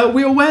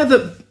 We are aware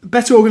that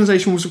better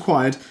organisation was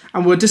required,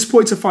 and we're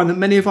disappointed to find that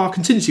many of our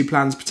contingency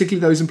plans, particularly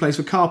those in place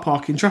for car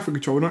parking and traffic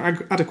control, are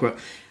not adequate.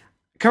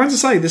 Can I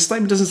just say, this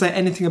statement doesn't say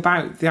anything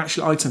about the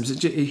actual items.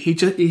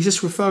 He's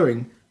just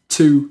referring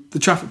to the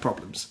traffic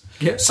problems.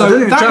 Yeah, so I don't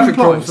think the traffic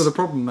problems are the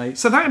problem, mate.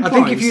 So that implies, I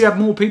think if you'd had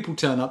more people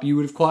turn up, you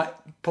would have quite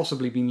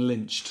possibly been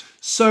lynched.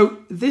 So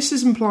this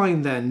is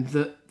implying then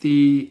that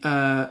the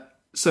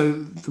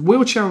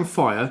wheelchair on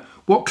fire,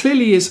 what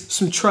clearly is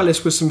some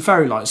trellis with some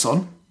fairy lights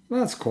on.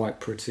 That's quite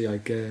pretty, I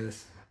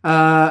guess.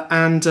 Well,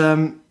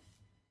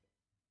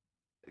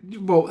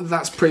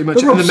 that's pretty much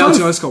it. And the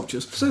melting ice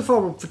sculptures. So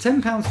far, for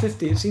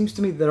 £10.50, it seems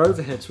to me that their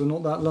overheads were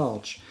not that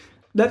large.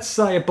 Let's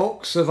say a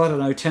box of,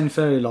 10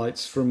 fairy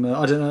lights from,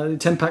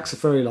 10 packs of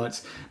fairy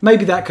lights.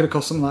 Maybe that could have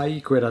cost something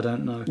like £8, I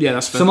don't know. Yeah,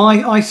 that's fair. So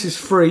my ice is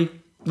free,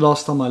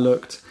 last time I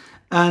looked.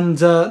 And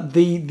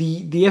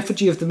the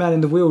effigy of the man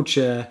in the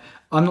wheelchair,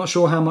 I'm not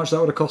sure how much that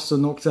would have cost to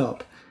knocked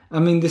up. I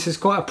mean, this is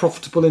quite a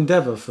profitable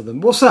endeavour for them.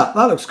 What's that?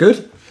 That looks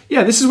good.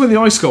 Yeah, this is one of the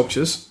ice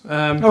sculptures.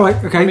 All right,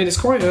 okay. I mean, it's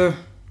quite a...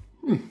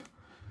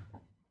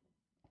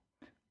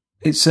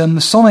 It's a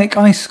Masonic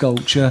ice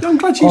sculpture. I'm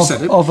glad you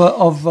said it.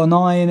 Of an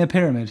eye in a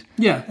pyramid.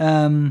 Yeah.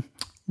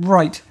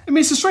 Right. I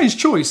mean, it's a strange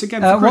choice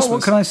again for Christmas.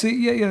 What can I see?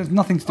 Yeah, there's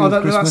nothing to do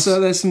with Christmas.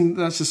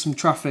 That's just some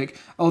traffic.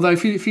 Although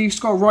if you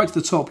scroll right to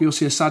the top, you'll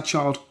see a sad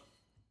child.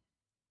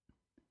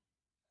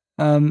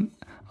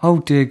 Oh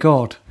dear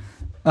God.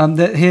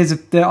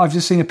 I've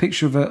just seen a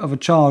picture of a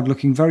child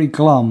looking very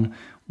glum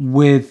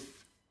with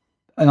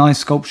an ice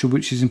sculpture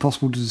which is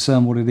impossible to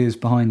discern what it is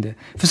behind it.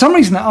 For some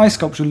reason, that ice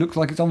sculpture looks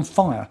like it's on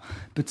fire,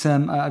 but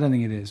I don't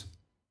think it is.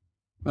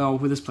 Well,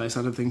 with this place,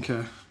 I don't think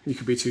you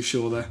could be too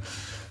sure there.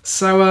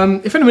 So,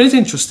 if anyone is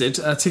interested,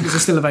 tickets are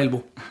still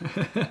available.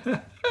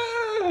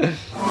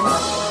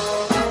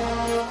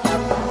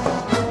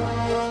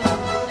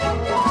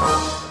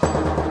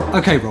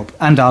 Okay, Rob,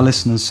 and our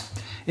listeners,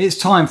 it's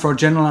time for our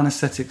general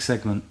anaesthetic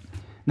segment.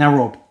 Now,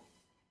 Rob,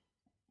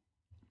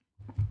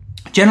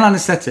 general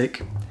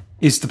anaesthetic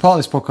is the part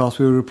of this podcast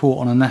where we report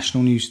on a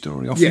national news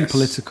story, often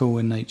political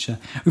in nature.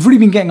 We've really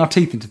been getting our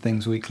teeth into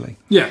things weekly.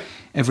 Yeah.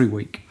 Every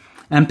week.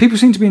 And people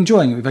seem to be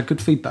enjoying it. We've had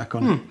good feedback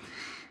on it.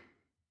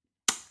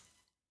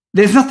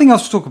 There's nothing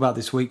else to talk about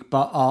this week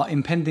but our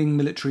impending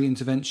military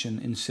intervention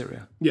in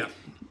Syria. Yeah.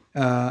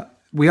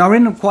 We are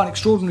in quite an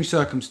extraordinary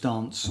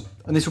circumstance,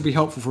 and this will be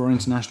helpful for our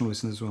international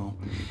listeners as well.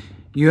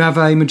 You have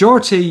a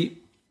majority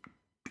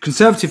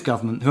Conservative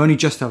government, who only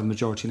just have a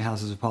majority in the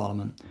Houses of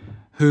Parliament,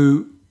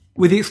 who,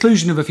 with the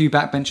exclusion of a few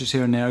backbenchers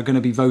here and there, are going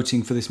to be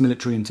voting for this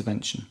military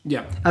intervention.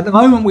 Yeah. At the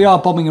moment, we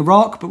are bombing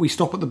Iraq, but we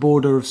stop at the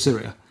border of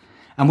Syria.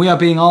 And we are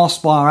being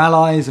asked by our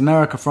allies,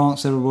 America,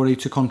 France, everybody,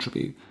 to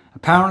contribute.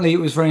 Apparently, it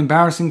was very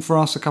embarrassing for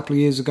us a couple of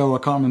years ago, I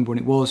can't remember when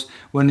it was,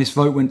 when this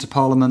vote went to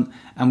Parliament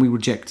and we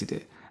rejected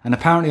it. And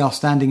apparently our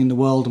standing in the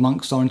world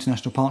amongst our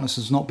international partners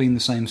has not been the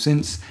same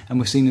since, and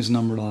we're seen as an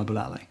unreliable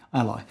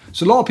ally.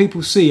 So a lot of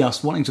people see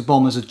us wanting to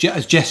bomb as a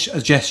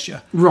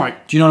gesture.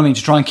 Right. Do you know what I mean?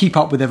 To try and keep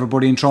up with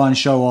everybody and try and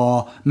show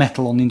our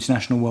mettle on the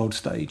international world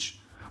stage.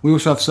 We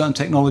also have certain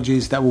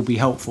technologies that will be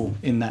helpful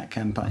in that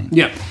campaign.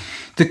 Yeah.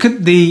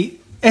 The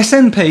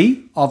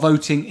SNP are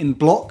voting in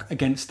bloc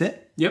against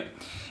it. Yep.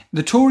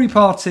 The Tory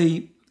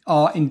party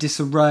are in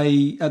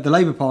disarray, the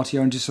Labour Party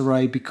are in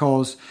disarray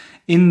because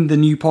in the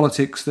new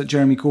politics that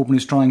Jeremy Corbyn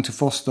is trying to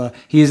foster,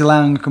 he is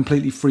allowing a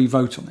completely free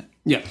vote on it.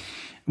 Yeah.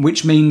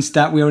 Which means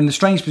that we are in the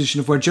strange position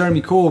of where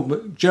Jeremy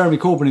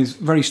Corbyn is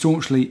very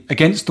staunchly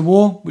against the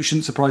war, which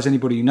shouldn't surprise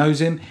anybody who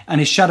knows him, and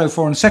his shadow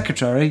Foreign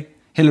Secretary,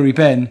 Hilary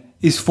Benn,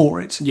 is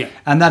for it. Yeah.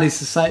 And that is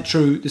the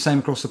same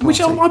across the party.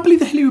 Which I believe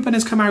that Hilary Benn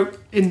has come out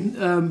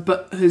in,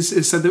 but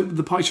has said that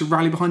the party should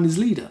rally behind his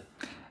leader.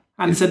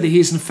 And said that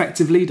he's an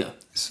effective leader.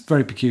 It's a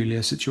very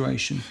peculiar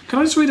situation. Can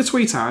I just read a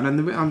tweet out? And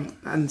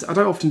I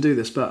don't often do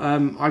this, but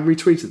I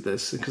retweeted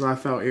this because I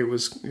felt it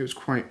was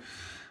quite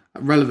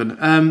relevant.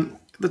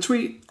 The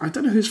tweet, I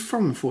don't know who it's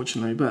from,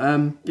 unfortunately, but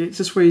it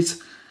just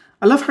reads,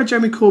 "I love how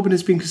Jeremy Corbyn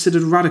has been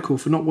considered radical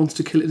for not wanting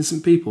to kill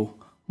innocent people.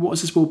 What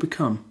has this world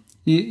become?"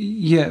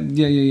 Yeah.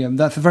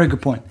 That's a very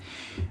good point.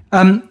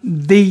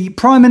 The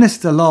Prime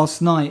Minister last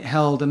night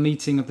held a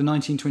meeting of the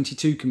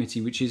 1922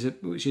 Committee, which is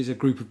a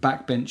group of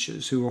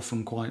backbenchers who are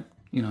often quite,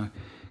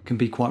 can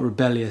be quite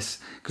rebellious.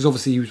 Because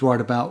obviously he was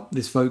worried about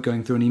this vote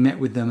going through, and he met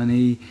with them.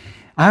 And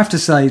I have to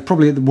say,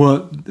 probably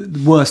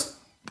the worst,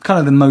 kind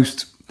of the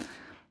most.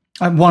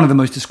 One of the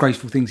most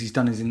disgraceful things he's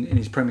done is in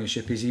his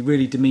premiership is he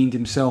really demeaned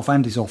himself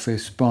and his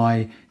office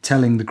by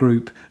telling the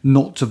group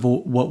not to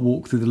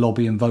walk through the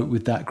lobby and vote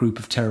with that group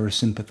of terrorist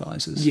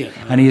sympathisers. Yeah,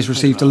 and he has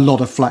received a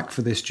lot of flack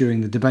for this during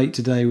the debate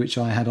today, which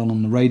I had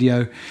on the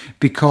radio,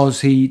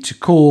 because to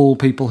call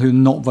people who are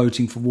not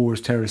voting for war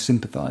as terrorist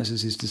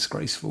sympathisers is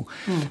disgraceful.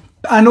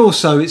 And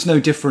also, it's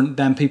no different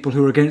than people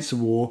who are against the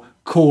war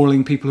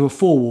calling people who are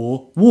for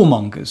war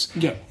warmongers.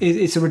 Yeah.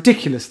 It's a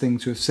ridiculous thing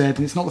to have said,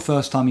 and it's not the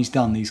first time he's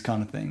done these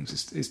kind of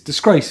things. It's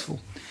disgraceful.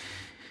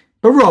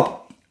 But Rob,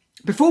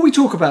 before we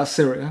talk about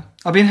Syria,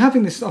 I've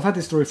had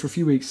this story for a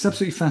few weeks. It's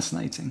absolutely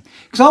fascinating.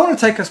 Because I want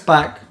to take us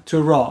back to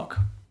Iraq,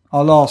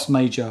 our last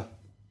major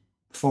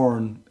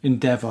foreign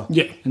endeavour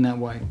in that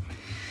way.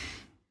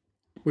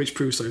 Which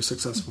proved so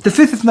successful. The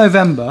 5th of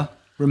November,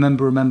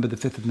 remember the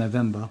 5th of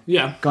November,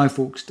 Guy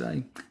Fawkes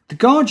Day. The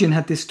Guardian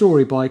had this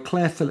story by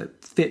Claire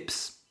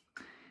Phipps.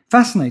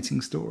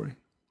 Fascinating story.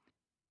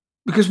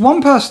 Because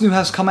one person who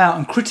has come out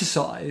and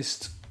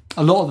criticised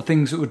a lot of the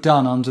things that were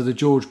done under the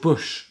George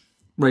Bush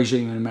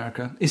regime in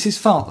America is his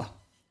father,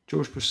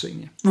 George Bush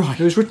Sr. Right.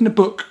 Who has written a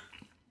book,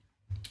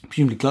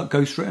 presumably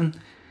ghostwritten,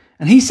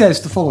 and he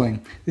says the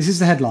following. This is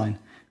the headline.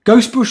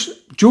 George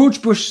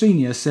Bush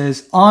Sr.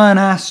 says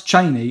iron-ass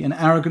Cheney and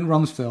arrogant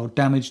Rumsfeld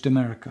damaged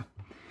America.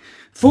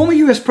 Former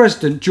US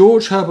President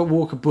George Herbert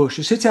Walker Bush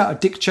has hit out at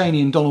Dick Cheney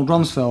and Donald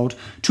Rumsfeld,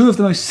 two of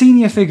the most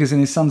senior figures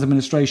in his son's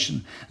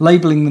administration,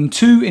 labelling them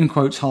too, in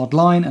quotes,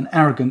 hardline and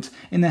arrogant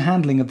in their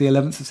handling of the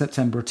 11th of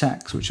September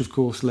attacks, which of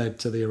course led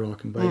to the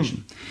Iraq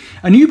invasion.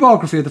 A new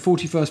biography of the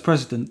 41st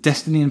President,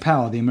 Destiny and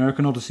Power, The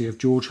American Odyssey of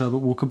George Herbert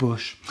Walker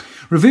Bush,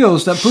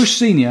 reveals that Bush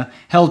Sr.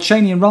 held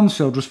Cheney and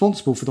Rumsfeld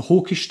responsible for the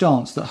hawkish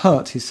stance that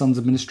hurt his son's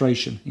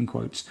administration, in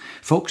quotes.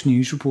 Fox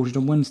News reported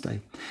on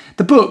Wednesday.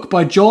 The book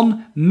by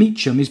John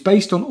Meacham is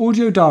based on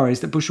audio diaries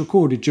that Bush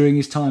recorded during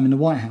his time in the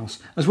White House,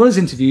 as well as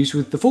interviews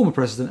with the former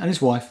president and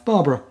his wife,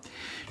 Barbara.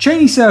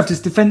 Cheney served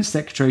as Defense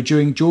Secretary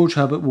during George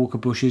Herbert Walker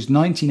Bush's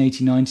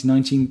 1989 to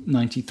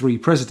 1993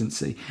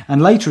 presidency,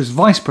 and later as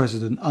Vice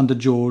President under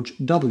George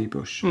W.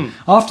 Bush.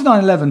 After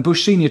 9/11,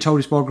 Bush Sr. told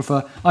his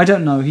biographer, "I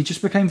don't know, he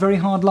just became very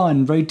hardline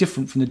and very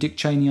different from the Dick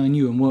Cheney I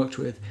knew and worked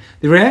with.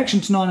 The reaction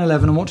to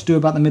 9/11 and what to do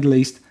about the Middle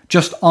East,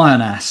 just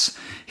iron ass.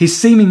 His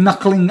seeming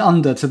knuckling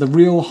under to the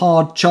real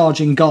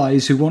hard-charging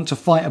guys who want to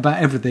fight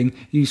about everything,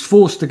 he's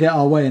forced to get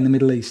our way in the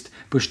Middle East,"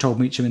 Bush told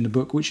Meacham in the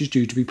book, which is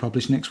due to be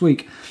published next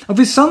week. Of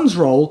his son's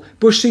role,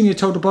 Bush Sr.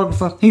 told a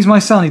biographer, "He's my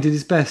son, he did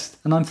his best,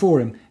 and I'm for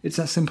him. It's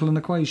that simple an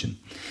equation."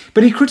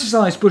 But he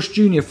criticised Bush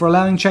Jr. for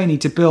allowing Cheney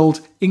to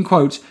build, in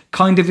quotes,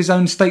 kind of his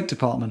own State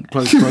Department,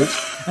 close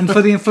quotes, and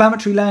for the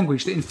inflammatory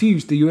language that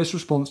infused the US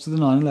response to the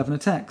 9/11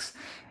 attacks.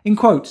 In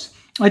quotes,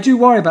 "I do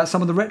worry about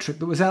some of the rhetoric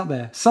that was out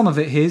there. Some of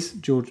it his,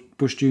 George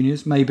Bush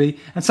Jr.'s, maybe,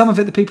 and some of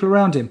it the people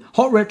around him.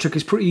 Hot rhetoric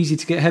is pretty easy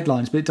to get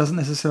headlines, but it doesn't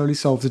necessarily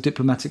solve the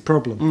diplomatic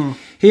problem."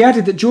 He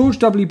added that George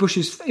W.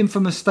 Bush's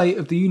infamous State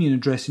of the Union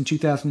address in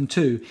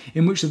 2002,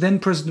 in which the then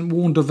president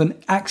warned of an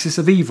axis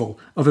of evil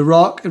of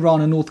Iraq,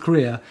 Iran and North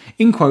Korea,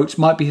 in quotes,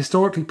 might be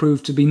historically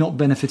proved to be not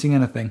benefiting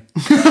anything.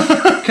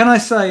 Can I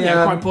say,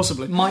 yeah, quite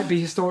possibly, might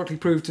be historically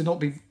proved to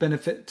not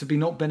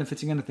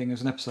benefiting anything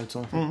as an episode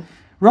title.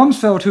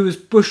 Rumsfeld, who was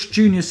Bush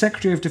Jr.'s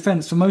Secretary of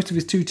Defense for most of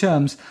his 2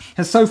 terms,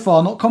 has so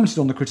far not commented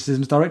on the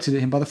criticisms directed at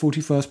him by the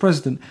 41st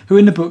president, who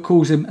in the book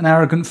calls him an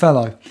arrogant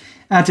fellow,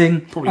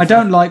 adding, "I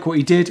don't like what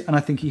he did, and I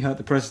think he hurt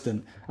the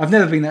president. I've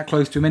never been that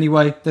close to him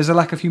anyway. There's a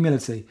lack of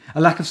humility, a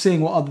lack of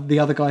seeing what the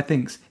other guy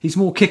thinks. He's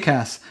more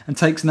kick-ass and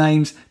takes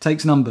names,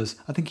 takes numbers.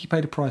 I think he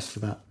paid a price for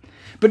that."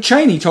 But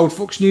Cheney told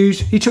Fox News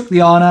he took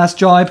the iron-ass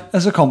jibe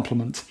as a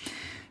compliment.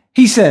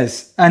 He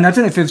says, and I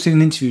don't know if you've ever seen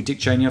an interview with Dick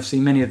Cheney, I've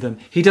seen many of them,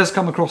 he does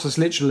come across as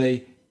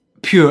literally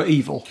pure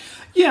evil.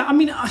 Yeah, I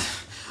mean,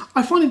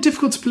 I find it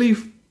difficult to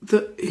believe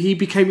that he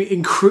became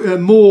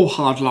more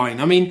hardline.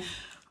 I mean...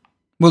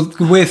 Well,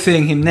 we're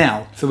seeing him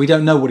now, so we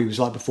don't know what he was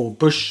like before.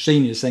 Bush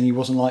Sr. saying he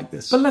wasn't like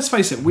this. But let's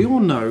face it, we all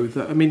know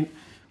that, I mean,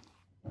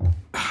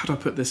 how do I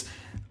put this?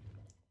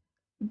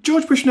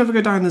 George Bush never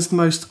go down as the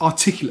most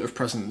articulate of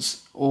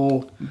presidents,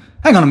 or...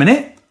 Hang on a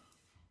minute.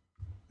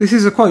 This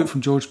is a quote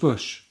from George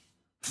Bush.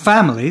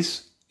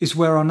 "Families is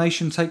where our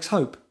nation takes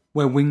hope,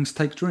 where wings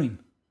take dream."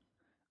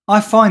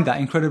 I find that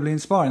incredibly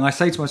inspiring. I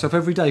say to myself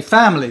every day,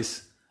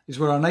 families is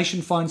where our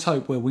nation finds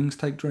hope, where wings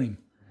take dream.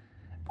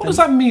 What does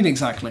that mean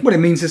exactly? Well, it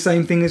means the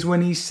same thing as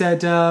when he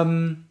said,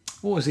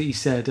 what was it he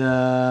said?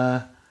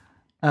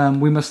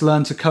 We must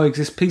learn to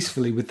coexist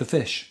peacefully with the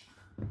fish.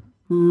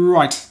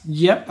 Right,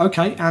 yep,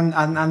 okay,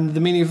 and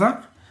the meaning of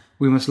that?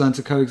 We must learn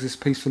to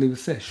coexist peacefully with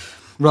fish.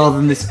 Rather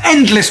than this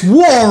endless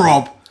war,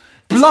 Rob!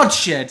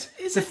 Bloodshed.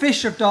 The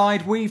fish have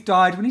died, we've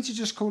died, we need to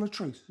just call a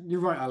truce. You're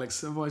right,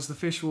 Alex, otherwise the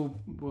fish will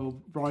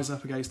rise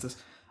up against us.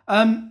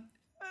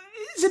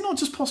 Is it not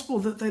just possible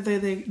that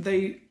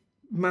they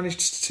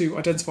managed to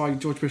identify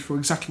George Bush for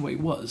exactly what he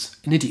was,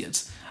 an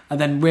idiot, and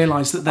then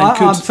realised that they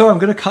could... I'm sorry, I'm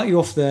going to cut you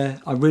off there.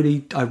 I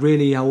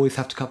really always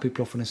have to cut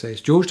people off when I say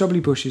this. George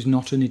W. Bush is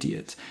not an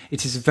idiot.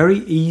 It is a very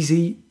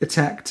easy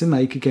attack to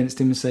make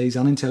against him and say he's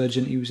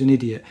unintelligent, he was an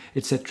idiot,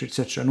 etc.,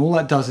 etc. And all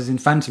that does is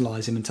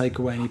infantilise him and take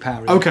away any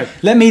power. Okay.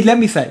 Let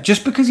me say it.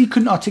 Just because he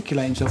couldn't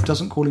articulate himself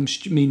doesn't call him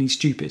mean he's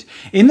stupid.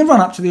 In the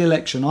run-up to the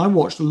election, I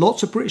watched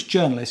lots of British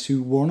journalists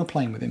who were on a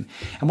plane with him,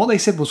 and what they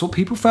said was what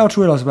people fail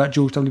to realise about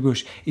George W.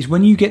 Bush is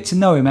when you get to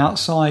know him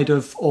outside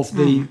of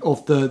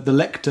the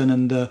lectern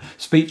and the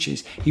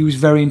speeches, he was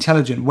very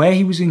intelligent. Where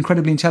he was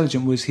incredibly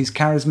intelligent was his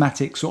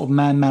charismatic sort of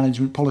man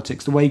management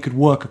politics, the way he could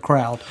work a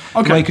crowd,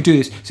 the way he could do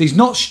this. So he's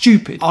not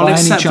stupid I'll by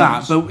accept any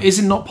chance. that, but is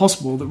it not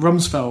possible that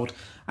Rumsfeld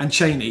and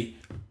Cheney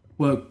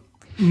were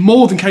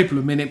more than capable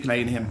of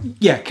manipulating him?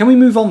 Yeah, can we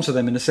move on to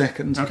them in a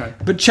second? Okay.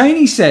 But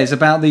Cheney says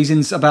about these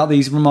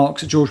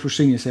remarks that George Bush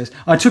Sr. says,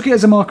 "I took it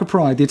as a mark of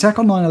pride. The attack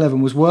on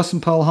 9/11 was worse than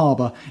Pearl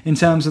Harbor in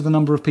terms of the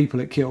number of people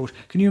it killed."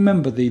 Can you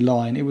remember the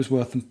line, "It was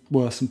worse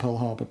than Pearl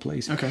Harbor,"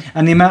 please? Okay.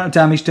 And the amount of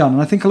damage done.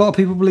 And I think a lot of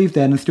people believe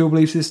then and still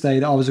believe to this day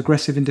that I was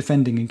aggressive in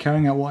defending and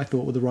carrying out what I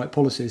thought were the right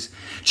policies.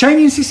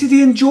 Cheney insisted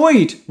he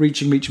enjoyed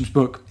reaching Meacham's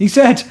book. He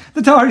said,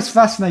 "The diary is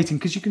fascinating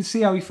because you can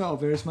see how he felt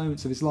at various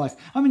moments of his life.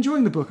 I'm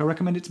enjoying the book. I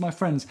recommend it to my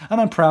friends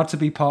and I'm proud to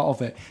be part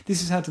of it."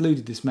 This is how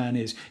deluded this man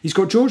is. He's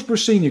got George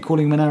Bush Sr.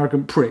 calling him an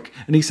arrogant prick,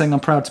 and he's saying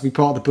I'm proud to be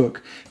part of the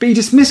book. But he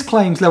dismissed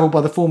claims levelled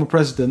by the former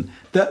president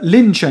that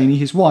Lynn Cheney,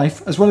 his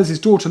wife, as well as his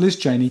daughter Liz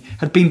Cheney,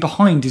 had been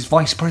behind his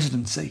vice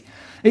presidency.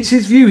 It's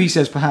his view, he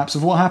says, perhaps,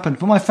 of what happened,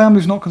 but my family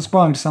was not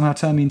conspiring to somehow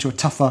turn me into a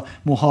tougher,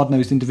 more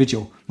hard-nosed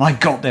individual. I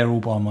got there all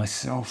by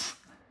myself.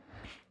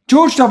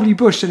 George W.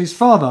 Bush said his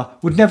father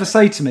would never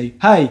say to me,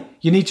 "Hey,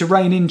 you need to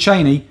rein in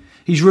Cheney.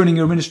 He's ruining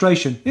your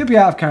administration." It'd be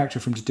out of character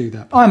for him to do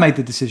that. I made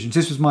the decisions.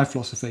 This was my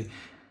philosophy.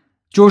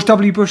 George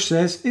W. Bush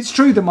says, it's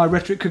true that my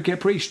rhetoric could get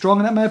pretty strong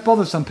and that may have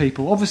bothered some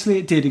people. Obviously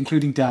it did,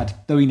 including Dad,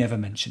 though he never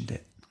mentioned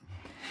it.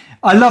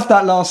 I love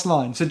that last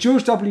line. So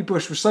George W.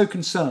 Bush was so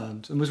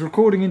concerned and was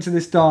recording into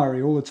this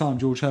diary all the time,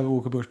 George Herbert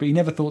Walker Bush, but he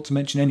never thought to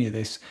mention any of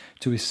this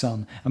to his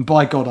son. And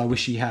by God, I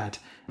wish he had.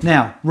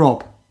 Now,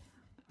 Rob,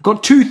 I've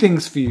got 2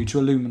 things for you to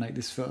illuminate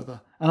this further.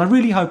 And I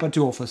really hope I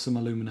do offer some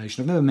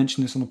illumination. I've never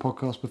mentioned this on a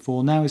podcast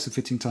before. Now is the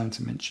fitting time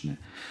to mention it.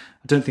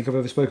 I don't think I've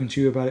ever spoken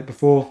to you about it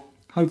before.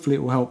 Hopefully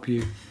it will help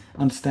you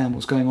understand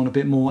what's going on a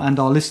bit more, and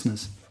our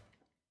listeners.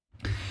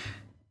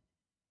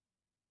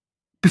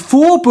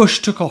 Before Bush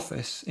took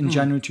office in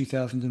January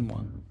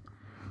 2001,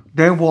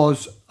 there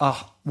was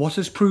what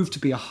has proved to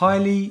be a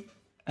highly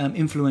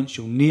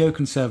influential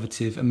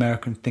neoconservative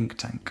American think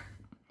tank.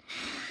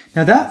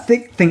 Now that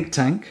think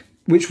tank,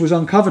 which was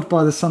uncovered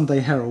by the Sunday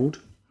Herald,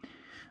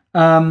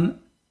 wrote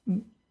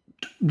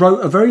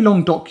a very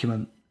long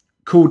document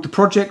called The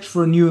Project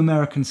for a New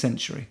American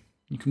Century.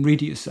 You can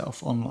read it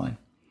yourself online.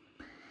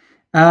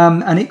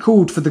 And it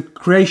called for the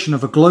creation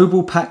of a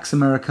global Pax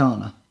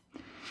Americana.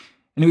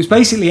 And it was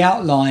basically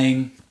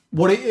outlining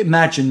what it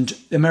imagined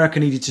America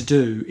needed to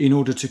do in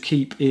order to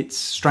keep its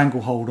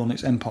stranglehold on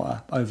its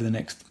empire over the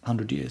next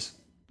 100 years,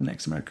 the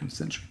next American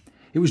century.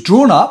 It was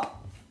drawn up.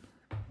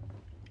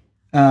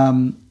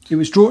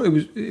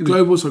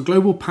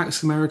 Global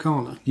Pax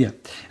Americana. Yeah,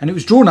 and it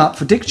was drawn up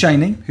for Dick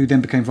Cheney, who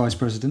then became vice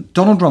president,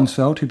 Donald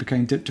Rumsfeld, who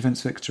became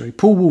defense secretary,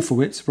 Paul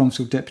Wolfowitz,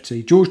 Rumsfeld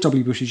deputy, George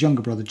W. Bush's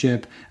younger brother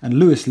Jeb, and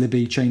Lewis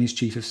Libby, Cheney's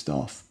chief of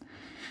staff.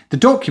 The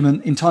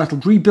document,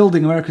 entitled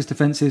Rebuilding America's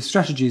Defenses,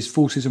 Strategies,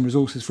 Forces and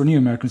Resources for a New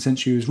American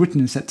Century, was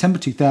written in September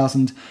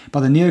 2000 by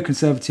the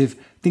neoconservative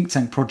think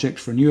tank Project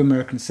for a New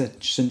American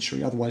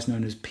Century, otherwise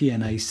known as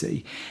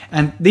PNAC.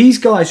 And these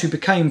guys who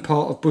became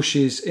part of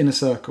Bush's inner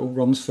circle,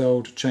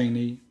 Rumsfeld,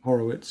 Cheney,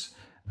 Horowitz,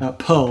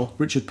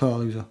 Richard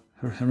Pearl, who's a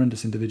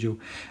horrendous individual,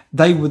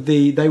 they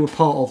were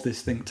part of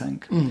this think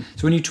tank.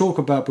 So when you talk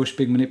about Bush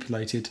being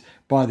manipulated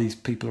by these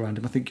people around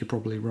him, I think you're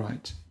probably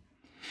right.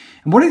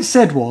 And what it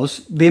said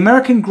was, the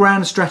American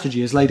grand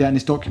strategy as laid out in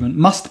this document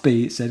must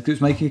be, it said, because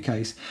it was making a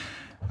case,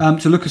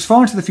 to look as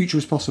far into the future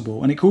as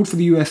possible, and it called for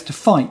the US to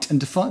fight and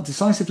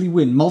decisively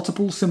win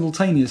multiple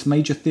simultaneous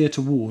major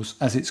theatre wars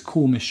as its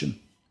core mission.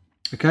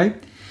 Okay?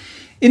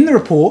 In the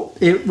report,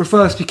 it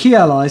refers to key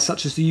allies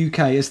such as the UK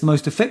as the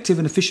most effective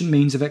and efficient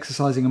means of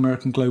exercising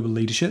American global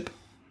leadership.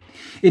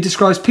 It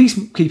describes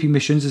peacekeeping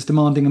missions as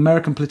demanding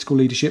American political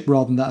leadership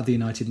rather than that of the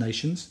United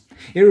Nations.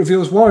 It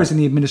reveals worries in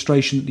the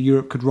administration that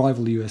Europe could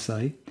rival the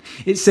USA.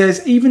 It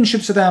says, even should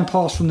Saddam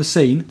pass from the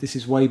scene, this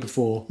is way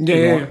before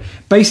Iraq,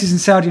 bases in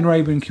Saudi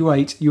Arabia and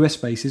Kuwait, US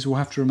bases, will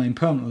have to remain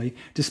permanently,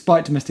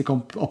 despite domestic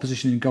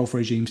opposition in Gulf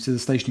regimes to the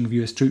stationing of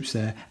US troops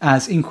there,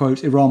 as, in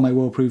quotes, Iran may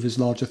well prove as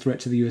large a threat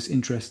to the US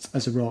interests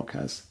as Iraq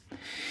has.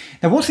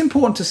 Now, what's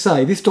important to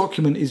say, this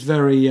document is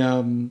very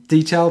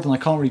detailed, and I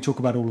can't really talk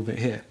about all of it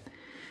here.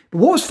 But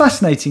what was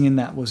fascinating in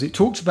that was it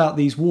talked about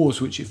these wars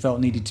which it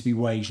felt needed to be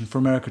waged and for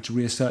America to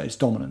reassert its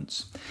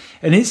dominance.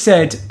 And it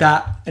said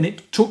that, and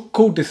it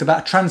called this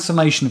about a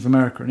transformation of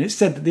America, and it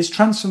said that this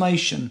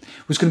transformation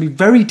was going to be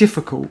very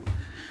difficult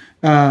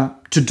to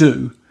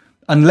do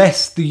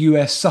unless the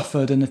US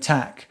suffered an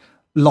attack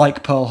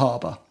like Pearl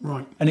Harbor.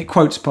 Right. And it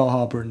quotes Pearl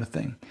Harbor in the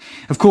thing.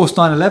 Of course,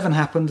 9/11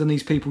 happened and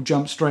these people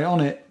jumped straight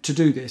on it to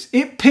do this.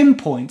 It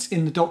pinpoints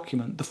in the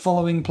document the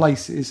following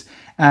places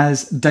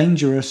as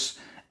dangerous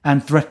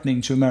and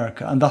threatening to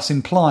America, and thus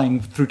implying,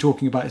 through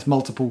talking about its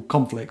multiple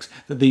conflicts,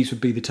 that these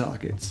would be the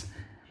targets.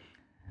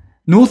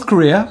 North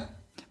Korea,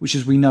 which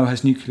as we know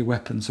has nuclear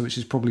weapons, so which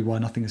is probably why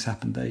nothing has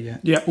happened there yet.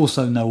 Yeah.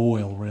 Also no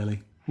oil,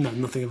 really. No,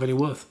 nothing of any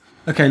worth.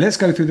 Okay, let's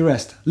go through the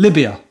rest.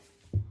 Libya.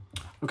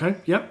 Okay,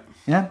 yep.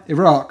 Yeah.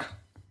 Iraq.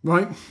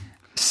 Right.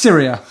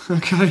 Syria.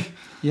 Okay.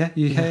 Yeah,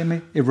 you hear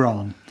me?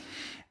 Iran.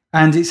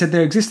 And it said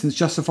their existence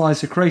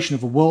justifies the creation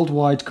of a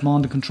worldwide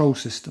command and control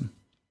system.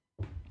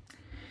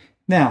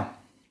 Now,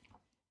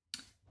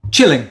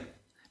 chilling.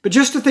 But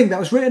just to think, that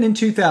was written in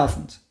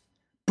 2000.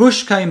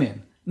 Bush came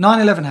in.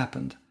 9/11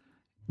 happened.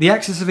 The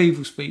Axis of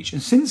Evil speech.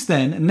 And since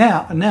then, and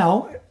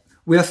now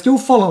we are still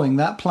following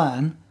that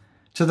plan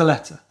to the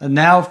letter. And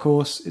now, of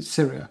course, it's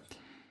Syria.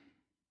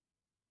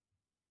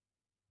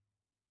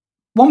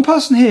 One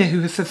person here who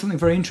has said something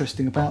very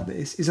interesting about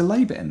this is a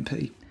Labour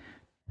MP.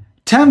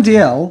 Tam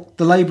Dalyell,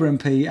 the Labour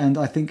MP, and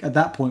I think at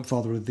that point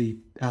father of the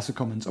House of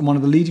Commons, and one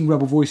of the leading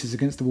rebel voices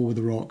against the war with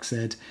Iraq,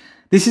 said,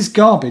 "This is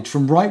garbage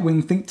from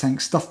right-wing think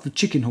tanks stuffed with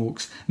chicken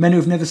hawks, men who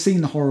have never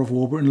seen the horror of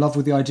war but in love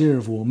with the idea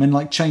of war, men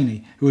like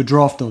Cheney, who were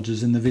draft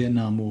dodgers in the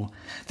Vietnam War.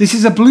 This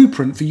is a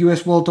blueprint for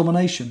US world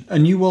domination, a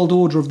new world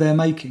order of their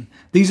making.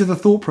 These are the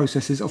thought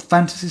processes of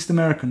fantasist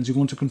Americans who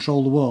want to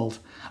control the world.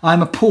 I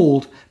am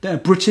appalled that a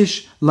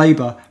British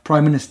Labour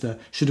Prime Minister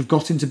should have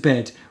got into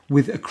bed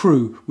with a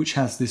crew which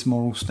has this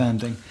moral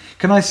standing."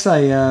 Can I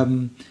say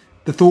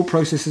the thought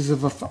processes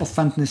of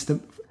fantasist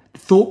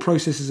thought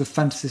processes of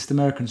fantasist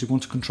Americans who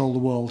want to control the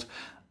world.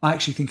 I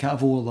actually think out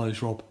of all of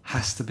those, Rob,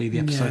 has to be the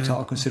episode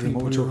title, considering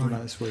what we're talking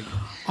about this week.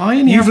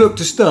 You've looked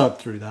disturbed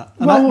through that.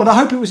 But I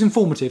hope it was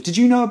informative. Did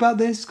you know about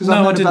this? Because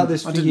I've known about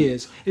this for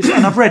years.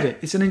 And I've read it.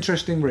 It's an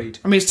interesting read.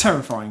 I mean, it's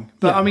terrifying.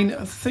 But, I mean,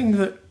 the thing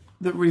that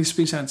really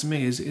speaks out to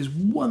me is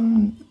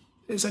one...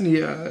 It's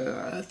only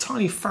a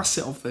tiny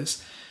facet of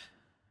this.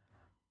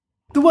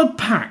 The word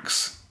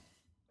pax.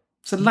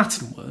 It's a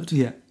Latin word.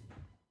 Yeah.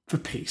 For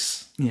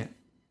peace. Yeah.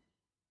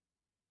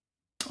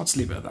 I'll just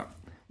leave it at that.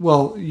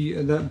 Well,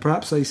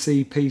 perhaps they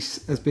see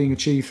peace as being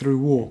achieved through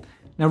war.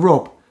 Now,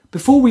 Rob,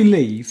 before we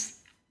leave,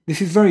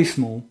 this is very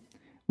small.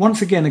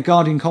 Once again, a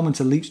Guardian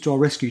commenter leaps to our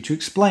rescue to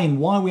explain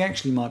why we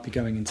actually might be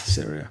going into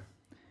Syria.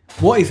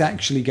 What is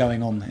actually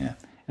going on there?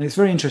 And it's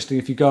very interesting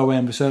if you go away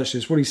and research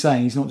this. What he's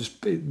saying, he's not just...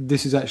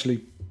 This is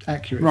actually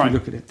accurate if you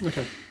look at it.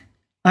 Okay.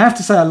 I have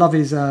to say I love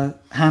his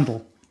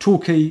handle,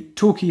 Torquay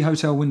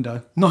Hotel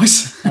Window.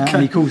 Nice. Okay.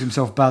 And he calls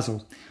himself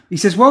Basil. He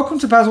says, welcome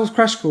to Basil's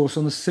crash course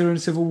on the Syrian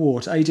civil war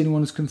to aid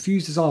anyone as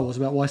confused as I was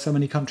about why so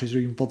many countries are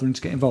even bothering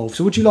to get involved.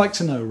 So would you like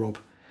to know, Rob?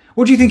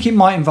 What do you think it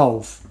might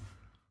involve?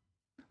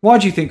 Why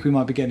do you think we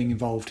might be getting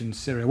involved in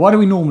Syria? Why do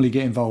we normally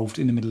get involved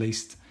in the Middle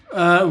East?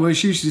 Well,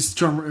 it's usually just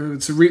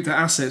to reap their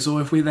assets,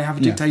 or if they have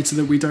a dictator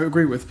that we don't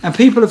agree with. And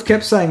people have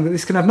kept saying that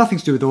this can have nothing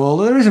to do with oil.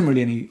 There isn't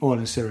really any oil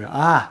in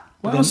Syria.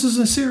 What else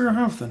does Syria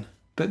have then?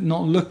 But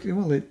not look...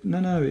 Well,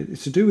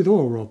 it's to do with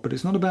oil, Rob, but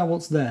it's not about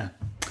what's there.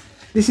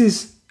 This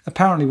is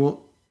apparently what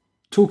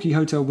Torquay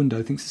Hotel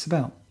Window thinks it's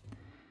about.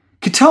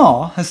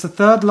 Qatar has the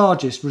third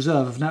largest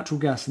reserve of natural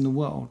gas in the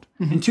world.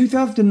 Mm-hmm. In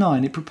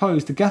 2009, it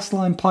proposed a gas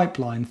line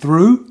pipeline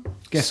through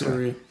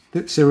Syria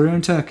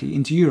and Turkey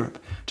into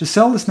Europe to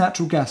sell this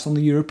natural gas on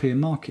the European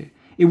market.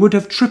 It would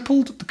have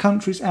tripled the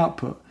country's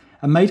output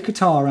and made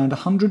Qatar around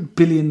 £100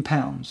 billion,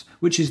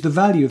 which is the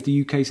value of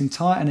the UK's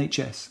entire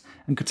NHS,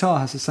 and Qatar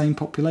has the same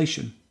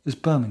population as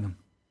Birmingham.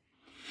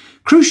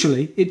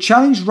 Crucially, it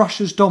challenged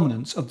Russia's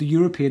dominance of the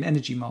European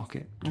energy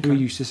market, who are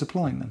used to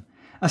supplying them.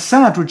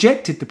 Assad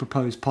rejected the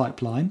proposed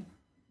pipeline,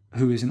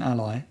 who is an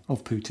ally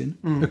of Putin,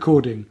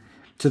 according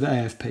to the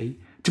AFP,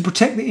 to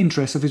protect the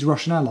interests of his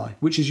Russian ally,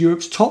 which is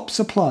Europe's top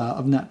supplier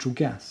of natural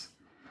gas.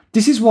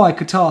 This is why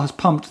Qatar has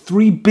pumped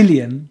 $3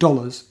 billion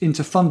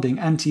into funding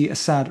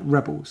anti-Assad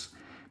rebels.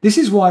 This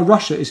is why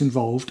Russia is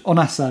involved on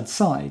Assad's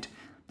side.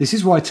 This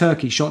is why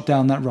Turkey shot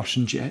down that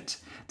Russian jet.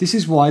 This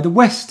is why the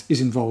West is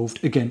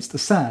involved against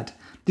Assad.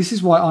 This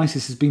is why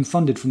ISIS has been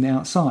funded from the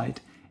outside.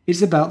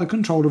 It's about the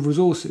control of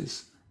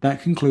resources.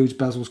 That concludes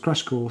Basil's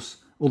crash course,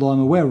 although I'm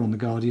aware on The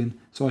Guardian,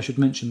 so I should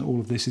mention that all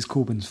of this is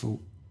Corbyn's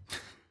fault.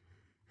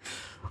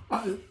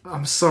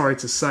 I'm sorry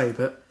to say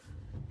that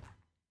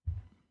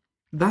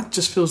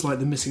just feels like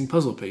the missing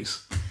puzzle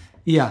piece.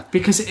 Yeah.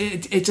 Because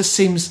it just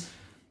seems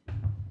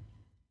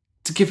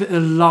to give it an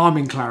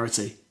alarming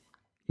clarity.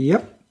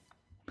 Yep.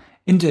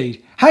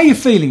 Indeed. How are you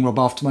feeling, Rob,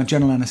 after my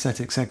general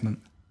anaesthetic segment?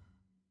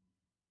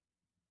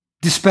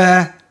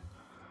 Despair?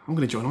 I'm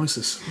going to join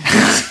ISIS.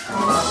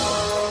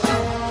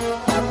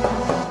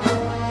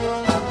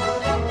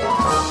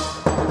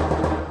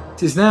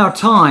 It is now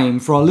time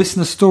for our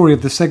listener story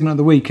of the segment of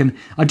the week, and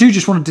I do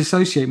just want to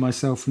dissociate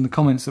myself from the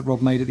comments that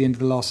Rob made at the end of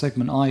the last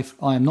segment.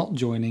 I am not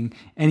joining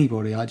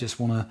anybody. I just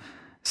want to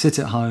sit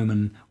at home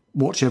and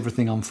watch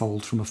everything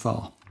unfold from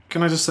afar.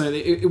 Can I just say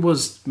that it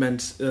was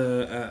meant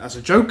as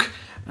a joke,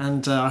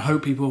 and I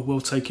hope people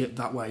will take it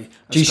that way.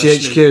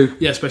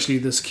 GCHQ. Yeah, especially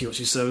the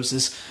security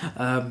services.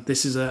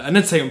 This is an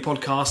entertainment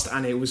podcast,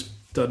 and it was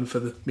done for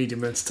the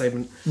medium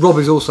entertainment. Rob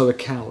is also a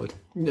coward.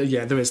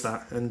 Yeah, there is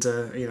that, and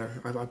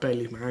I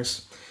barely leave my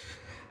house.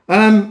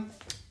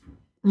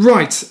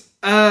 Right,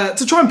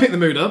 to try and pick the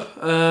mood up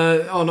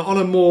on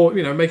a more,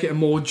 make it a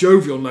more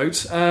jovial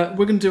note,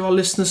 we're going to do our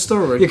listener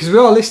story. Yeah, because we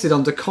are listed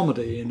under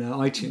comedy in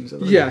iTunes.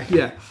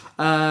 Yeah.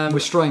 We're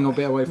straying a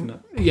bit away from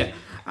that. Yeah,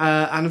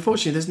 and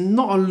unfortunately, there's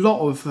not a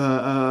lot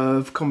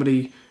of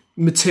comedy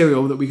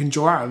material that we can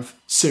draw out of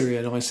Syria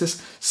and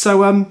ISIS.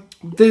 So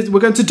we're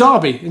going to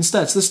Derby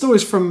instead. So the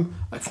story's from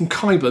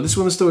Khyber. This is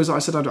one of the stories that I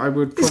said I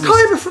would. Is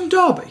Khyber from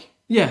Derby?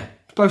 Yeah,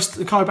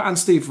 both Khyber and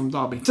Steve from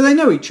Derby. Do they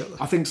know each other?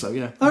 I think so.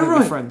 Yeah. Oh, right.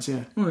 They're friends.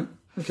 Yeah. Right.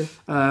 Okay.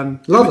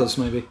 Lovers,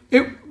 maybe.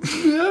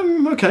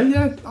 Okay.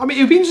 Yeah. I mean,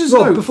 it'd be interesting.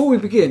 Rob, before we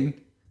begin,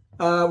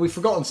 we've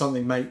forgotten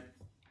something, mate.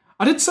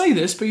 I did say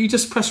this, but you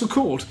just press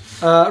record.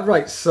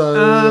 Right,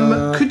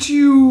 so... could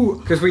you...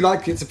 Because we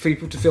like it to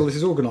people to feel this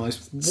is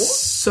organised. What?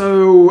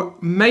 So,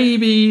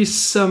 maybe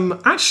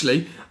some...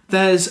 Actually,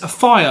 there's a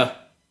fire.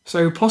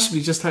 So, possibly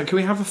just... Can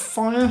we have a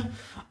fire?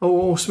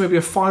 Or maybe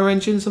a fire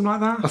engine, something like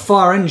that? A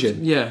fire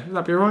engine? Yeah, would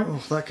that be all right?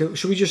 Oh,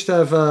 should we just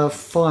have a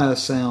fire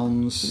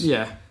sounds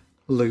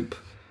loop?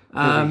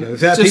 There we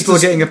go. People are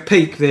getting a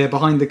peek there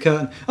behind the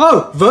curtain.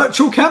 Oh,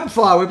 virtual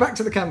campfire. We're back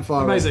to the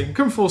campfire. Amazing. Right?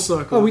 Come full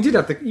circle. Oh, we did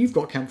have You've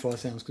got campfire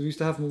sounds because we used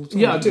to have them all the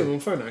time. Yeah, I do on my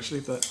phone actually,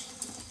 but.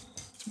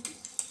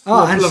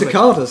 And lovely.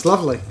 Cicadas,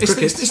 lovely.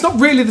 It's not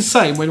really the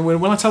same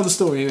when I tell the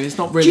story. It's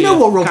not really. Do you know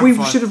what, Rob? We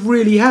should have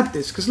really had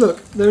this because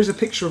look, there is a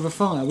picture of a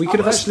fire. We could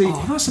have actually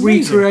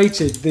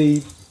recreated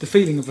the the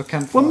feeling of a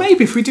campfire. Well,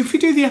 maybe if we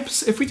do the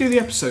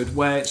episode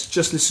where it's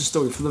just Lisa's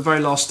story, for the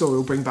very last story,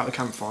 we'll bring back the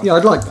campfire. Yeah,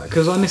 I'd like that,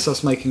 because I miss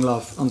us making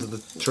love under the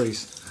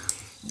trees.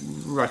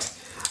 Right.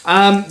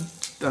 That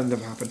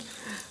never happened.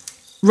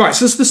 Right,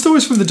 so the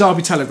story's from the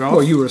Derby Telegraph.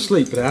 Well, you were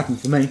asleep, but it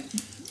happened for me.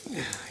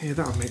 Yeah,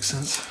 that would make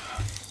sense.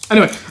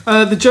 Anyway,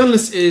 the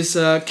journalist is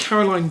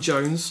Caroline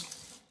Jones.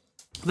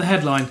 The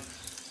headline: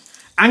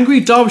 Angry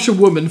Derbyshire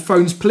woman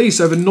phones police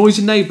over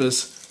noisy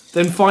neighbours,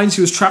 then finds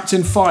he was trapped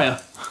in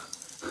fire.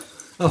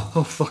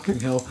 Oh, fucking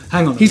hell.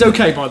 Hang on. He's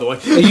okay, by the way.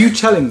 Are you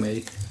telling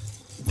me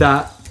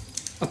that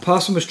a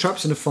person was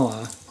trapped in a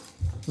fire,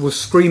 was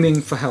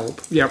screaming for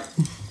help? Yep.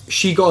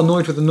 She got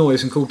annoyed with the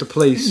noise and called the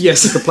police.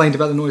 Yes. And complained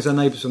about the noise her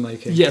neighbours were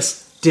making.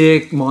 Yes.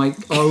 Dear Mike,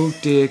 oh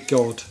dear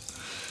God.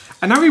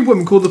 An angry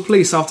woman called the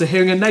police after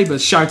hearing her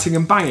neighbours shouting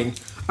and banging,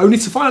 only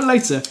to find out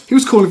later he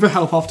was calling for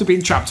help after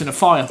being trapped in a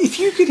fire. If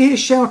you could hear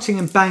shouting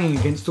and banging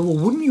against the wall,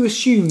 wouldn't you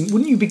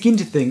begin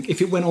to think,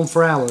 if it went on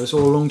for hours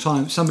or a long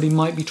time, somebody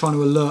might be trying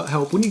to alert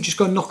help? Wouldn't you just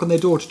go and knock on their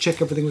door to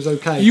check everything was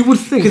okay? You would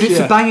think, because it's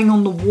the banging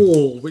on the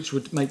wall which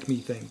would make me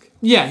think.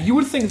 Yeah, you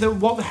would think that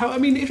what the hell... I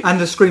mean, and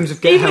the screams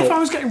of get help. Even if I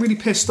was getting really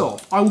pissed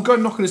off, I would go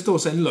and knock on his door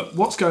saying, look,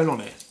 what's going on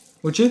here?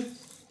 Would you?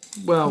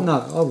 Well,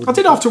 no, I wouldn't. I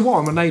did after a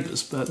while, my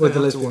neighbours. But with the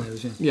lesbian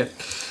neighbours, yeah.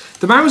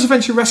 The man was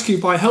eventually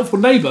rescued by a helpful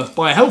neighbour,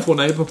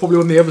 probably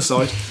on the other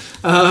side,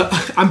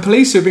 and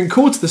police who had been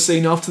called to the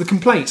scene after the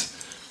complaint.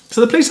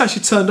 So the police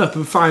actually turned up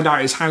and found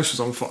out his house was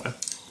on fire.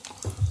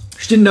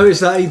 She didn't notice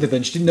that either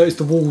then? She didn't notice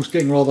the walls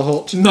getting rather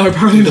hot? No,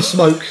 apparently not. The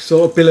smoke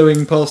sort of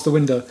billowing past the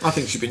window. I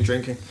think she'd been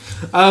drinking.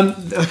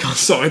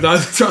 Sorry,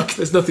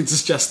 there's nothing to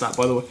suggest that,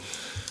 by the way.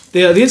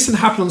 The incident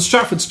happened on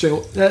Stratford Street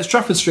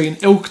in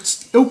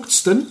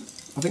Ilkeston,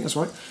 I think that's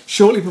right,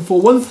 shortly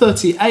before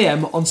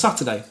 1:30am on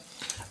Saturday.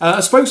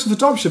 A spokesman for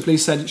Derbyshire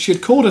Police said she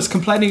had called us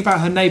complaining about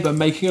her neighbour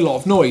making a lot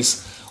of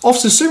noise.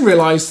 Officers soon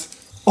realised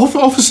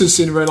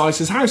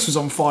his house was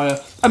on fire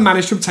and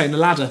managed to obtain a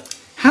ladder.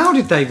 How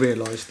did they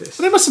realise this?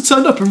 Well, they must have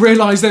turned up and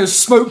realised there was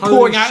smoke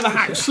pouring out of the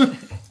house.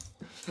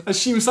 As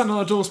she was standing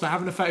on her doorstep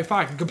having a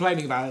fag and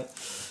complaining about it.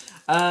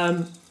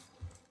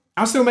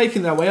 As they were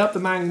making their way up, the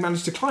man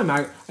managed to climb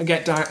out and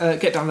get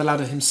down the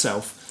ladder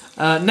himself.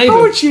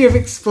 How would she have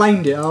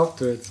explained it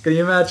afterwards? Can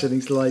you imagine?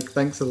 He's like,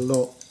 thanks a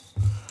lot.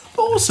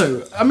 But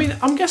also, I mean,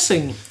 I'm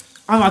guessing...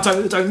 I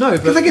don't know.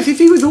 Because I guess if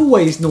he was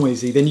always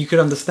noisy, then you could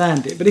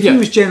understand it. But if he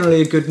was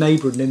generally a good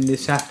neighbour and then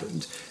this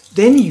happened,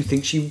 then you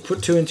think she would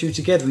put two and two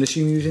together and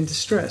assume he was in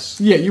distress.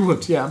 Yeah, you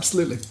would. Yeah,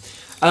 absolutely.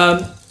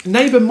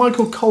 Neighbour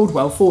Michael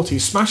Coldwell, 40,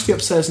 smashed the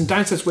upstairs and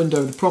downstairs window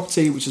of the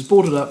property, which was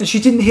boarded up. And she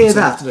didn't hear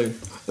that?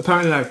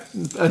 Apparently no.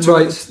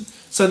 Right.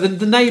 So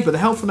the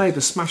helpful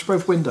neighbour, smashed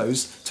both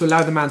windows to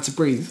allow the man to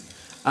breathe.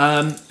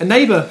 A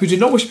neighbour who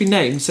did not wish to be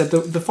named said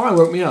the fire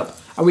woke me up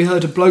and we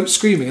heard a bloke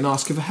screaming and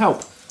asking for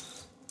help.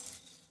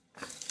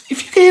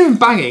 If you can hear him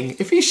banging,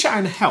 if he's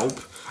shouting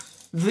help,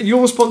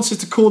 your response is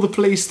to call the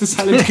police to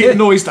tell him to keep the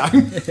noise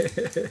down.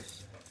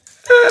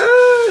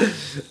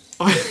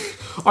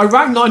 I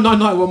rang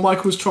 999 when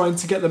Michael was trying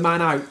to get the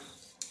man out,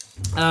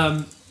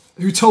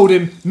 who told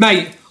him,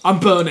 mate, I'm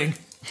burning.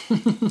 I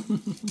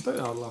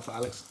love that,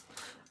 Alex.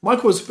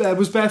 Michael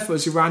was barefoot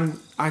as he ran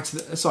out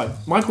of the...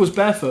 Michael was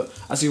barefoot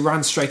as he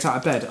ran straight out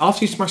of bed.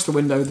 After he smashed the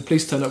window, the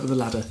police turned up with a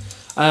ladder.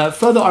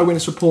 Further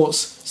eyewitness reports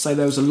say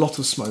there was a lot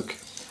of smoke.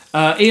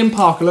 Ian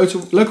Park, a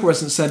local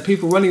resident, said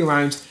people running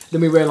around,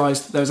 then we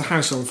realised there was a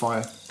house on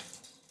fire.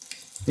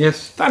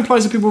 Yes. That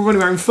implies that people were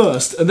running around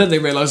first, and then they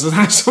realised there's a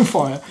house on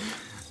fire.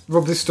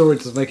 Rob, this story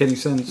doesn't make any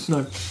sense.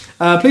 No.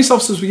 Police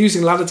officers were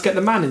using a ladder to get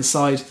the man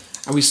inside,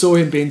 and we saw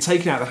him being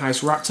taken out of the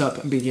house, wrapped up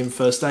and being given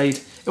first aid.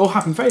 It all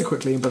happened very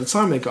quickly, and by the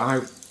time they got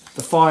out,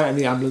 the fire and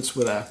the ambulance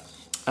were there.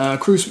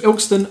 Crews from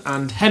Ilkeston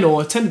and Henor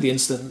attended the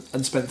incident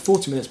and spent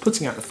 40 minutes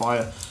putting out the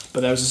fire,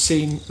 but they were just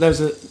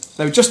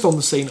on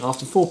the scene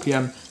after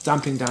 4pm,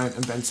 damping down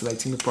and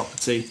ventilating the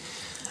property.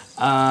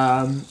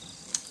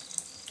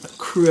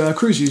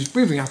 Crews used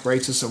breathing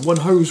apparatus and one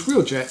hose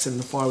reel jets, and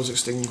the fire was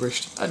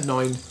extinguished at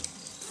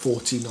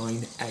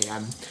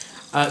 9:49am.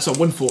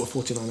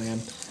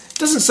 1:49am.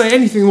 Doesn't say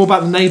anything more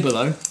about the neighbour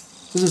though.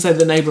 Doesn't say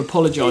the neighbour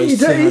apologised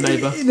to her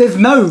neighbour. There's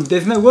no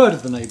word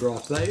of the neighbour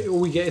after that. All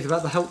we get is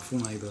about the helpful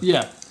neighbour.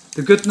 Yeah.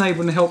 The good neighbour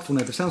and the helpful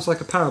neighbour. Sounds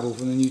like a parable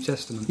from the New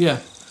Testament.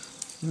 Yeah.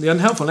 The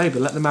unhelpful neighbour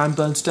let the man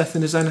burn to death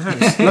in his own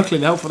house. Luckily,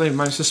 the helpful neighbour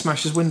managed to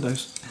smash his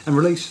windows. And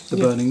release the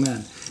burning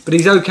man. But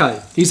he's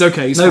okay. He's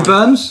okay. He's no fine.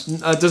 burns?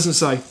 Doesn't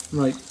say.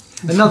 Right.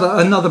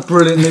 Another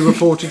brilliantly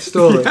reported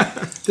story. Yeah.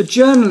 The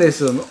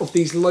journalism of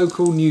these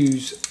local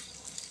news.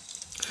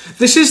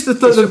 This is the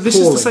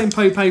same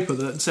paper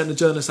that sent the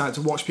journalist out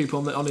to watch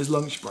people on his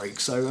lunch break.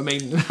 So I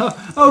mean,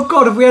 oh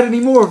God, have we had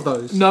any more of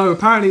those? No,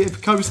 apparently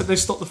Kobe said they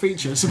stopped the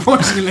feature.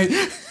 Surprisingly,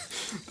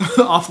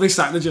 after they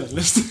sacked the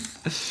journalist.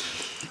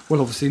 Well,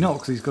 obviously not,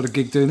 because he's got a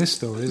gig doing this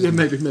story. Isn't he?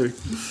 Maybe.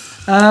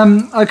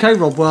 Okay,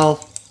 Rob.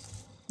 Well,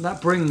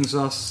 that brings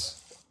this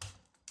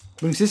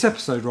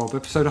episode, Rob,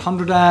 episode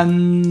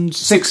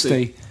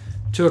 160,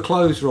 to a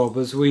close, Rob,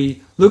 as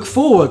we look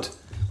forward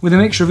with a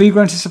mixture of eager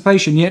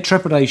anticipation yet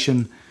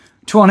trepidation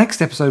to our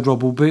next episode,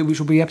 Rob, which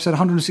will be episode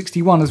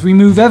 161, as we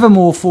move ever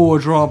more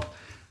forward, Rob.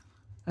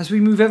 As we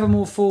move ever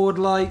more forward,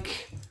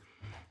 like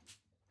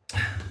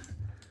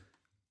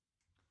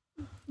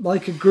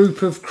a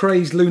group of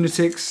crazed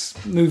lunatics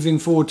moving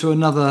forward to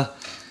another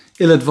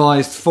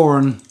ill-advised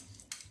foreign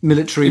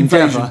military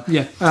endeavour.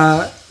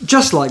 Yeah.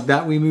 Just like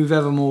that, we move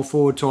ever more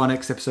forward to our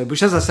next episode,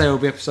 which, as I say, will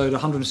be episode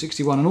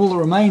 161. And all that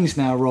remains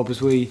now, Rob,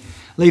 as we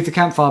leave the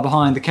campfire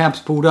behind, the cab's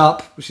pulled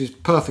up, which is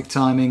perfect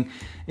timing,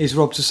 is,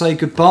 Rob, to say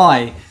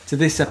goodbye to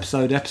this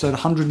episode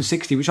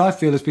 160, which I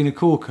feel has been a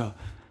corker.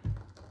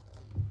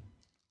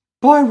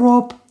 Bye,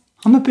 Rob.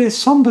 I'm a bit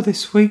sombre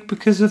this week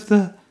because of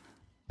the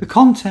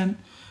content.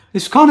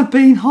 It's kind of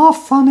been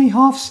half funny,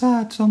 half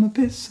sad, so I'm a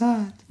bit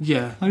sad.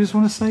 Yeah. I just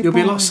want to say You'll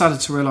bye. be a lot sadder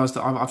to realise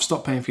that I've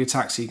stopped paying for your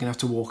taxi. You're going to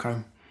have to walk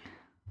home.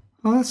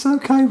 Oh, that's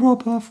okay,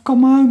 Rob. I've got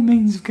my own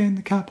means of getting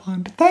the cab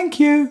home. But thank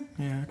you.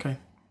 Yeah, okay.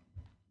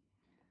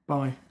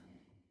 Bye.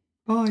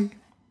 Bye.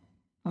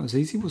 That was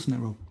easy, wasn't it,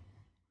 Rob?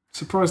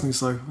 Surprisingly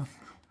so.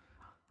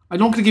 I'm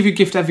not going to give you a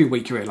gift every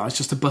week, you realise,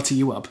 just to butter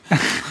you up.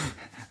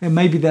 And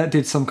maybe that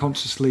did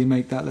subconsciously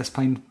make that less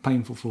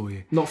painful for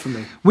you. Not for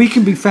me. We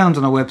can be found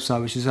on our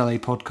website, which is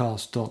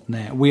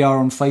LAPodcast.net. We are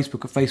on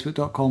Facebook at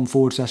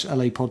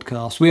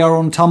facebook.com/LAPodcast. We are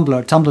on Tumblr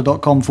at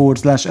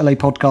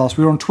tumblr.com/LAPodcast.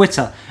 We're on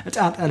Twitter at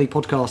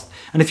 @LAPodcast.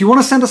 And if you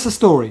want to send us a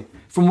story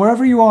from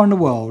wherever you are in the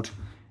world,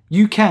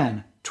 you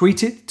can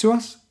tweet it to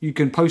us, you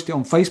can post it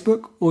on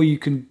Facebook, or you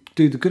can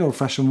do the good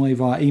old-fashioned way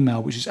via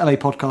email, which is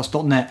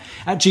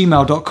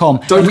lapodcast.net@gmail.com.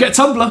 Don't forget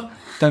Tumblr.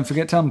 Don't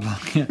forget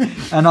Tumblr. Yeah.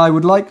 And I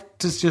would like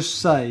to just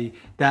say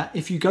that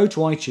if you go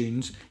to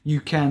iTunes, you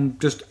can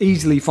just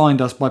easily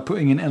find us by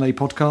putting in LA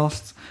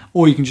Podcasts,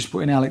 or you can just put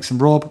in Alex and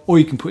Rob, or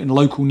you can put in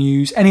local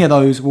news. Any of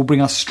those will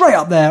bring us straight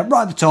up there,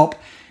 right at the top.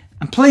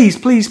 And please,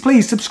 please,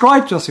 please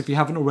subscribe to us if you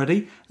haven't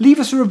already. Leave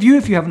us a review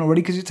if you haven't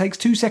already, because it takes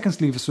 2 seconds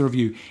to leave us a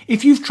review.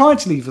 If you've tried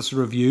to leave us a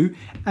review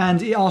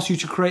and it asks you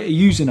to create a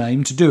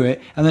username to do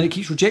it, and then it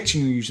keeps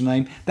rejecting your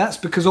username, that's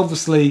because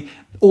obviously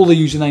all the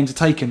usernames are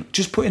taken.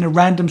 Just put in a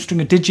random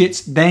string of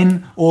digits,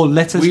 then, or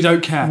letters. We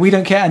don't care. We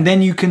don't care, and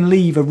then you can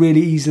leave a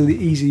really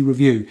easy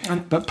review.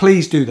 But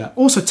please do that.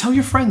 Also, tell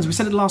your friends. We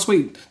said it last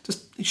week.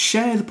 Just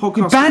share the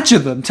podcast. Badger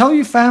them. Tell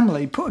your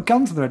family. Put a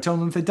gun to their head. Tell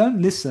them if they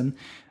don't listen,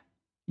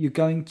 you're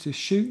going to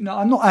shoot. No,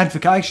 I'm not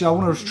advocating. Actually, I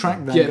want to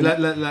retract that. Yeah,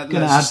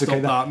 let's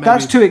stop that. Maybe.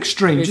 That's too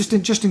extreme.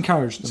 Just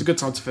encourage them. It's a good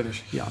time to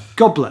finish. Yeah.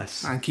 God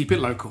bless. And keep it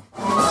local.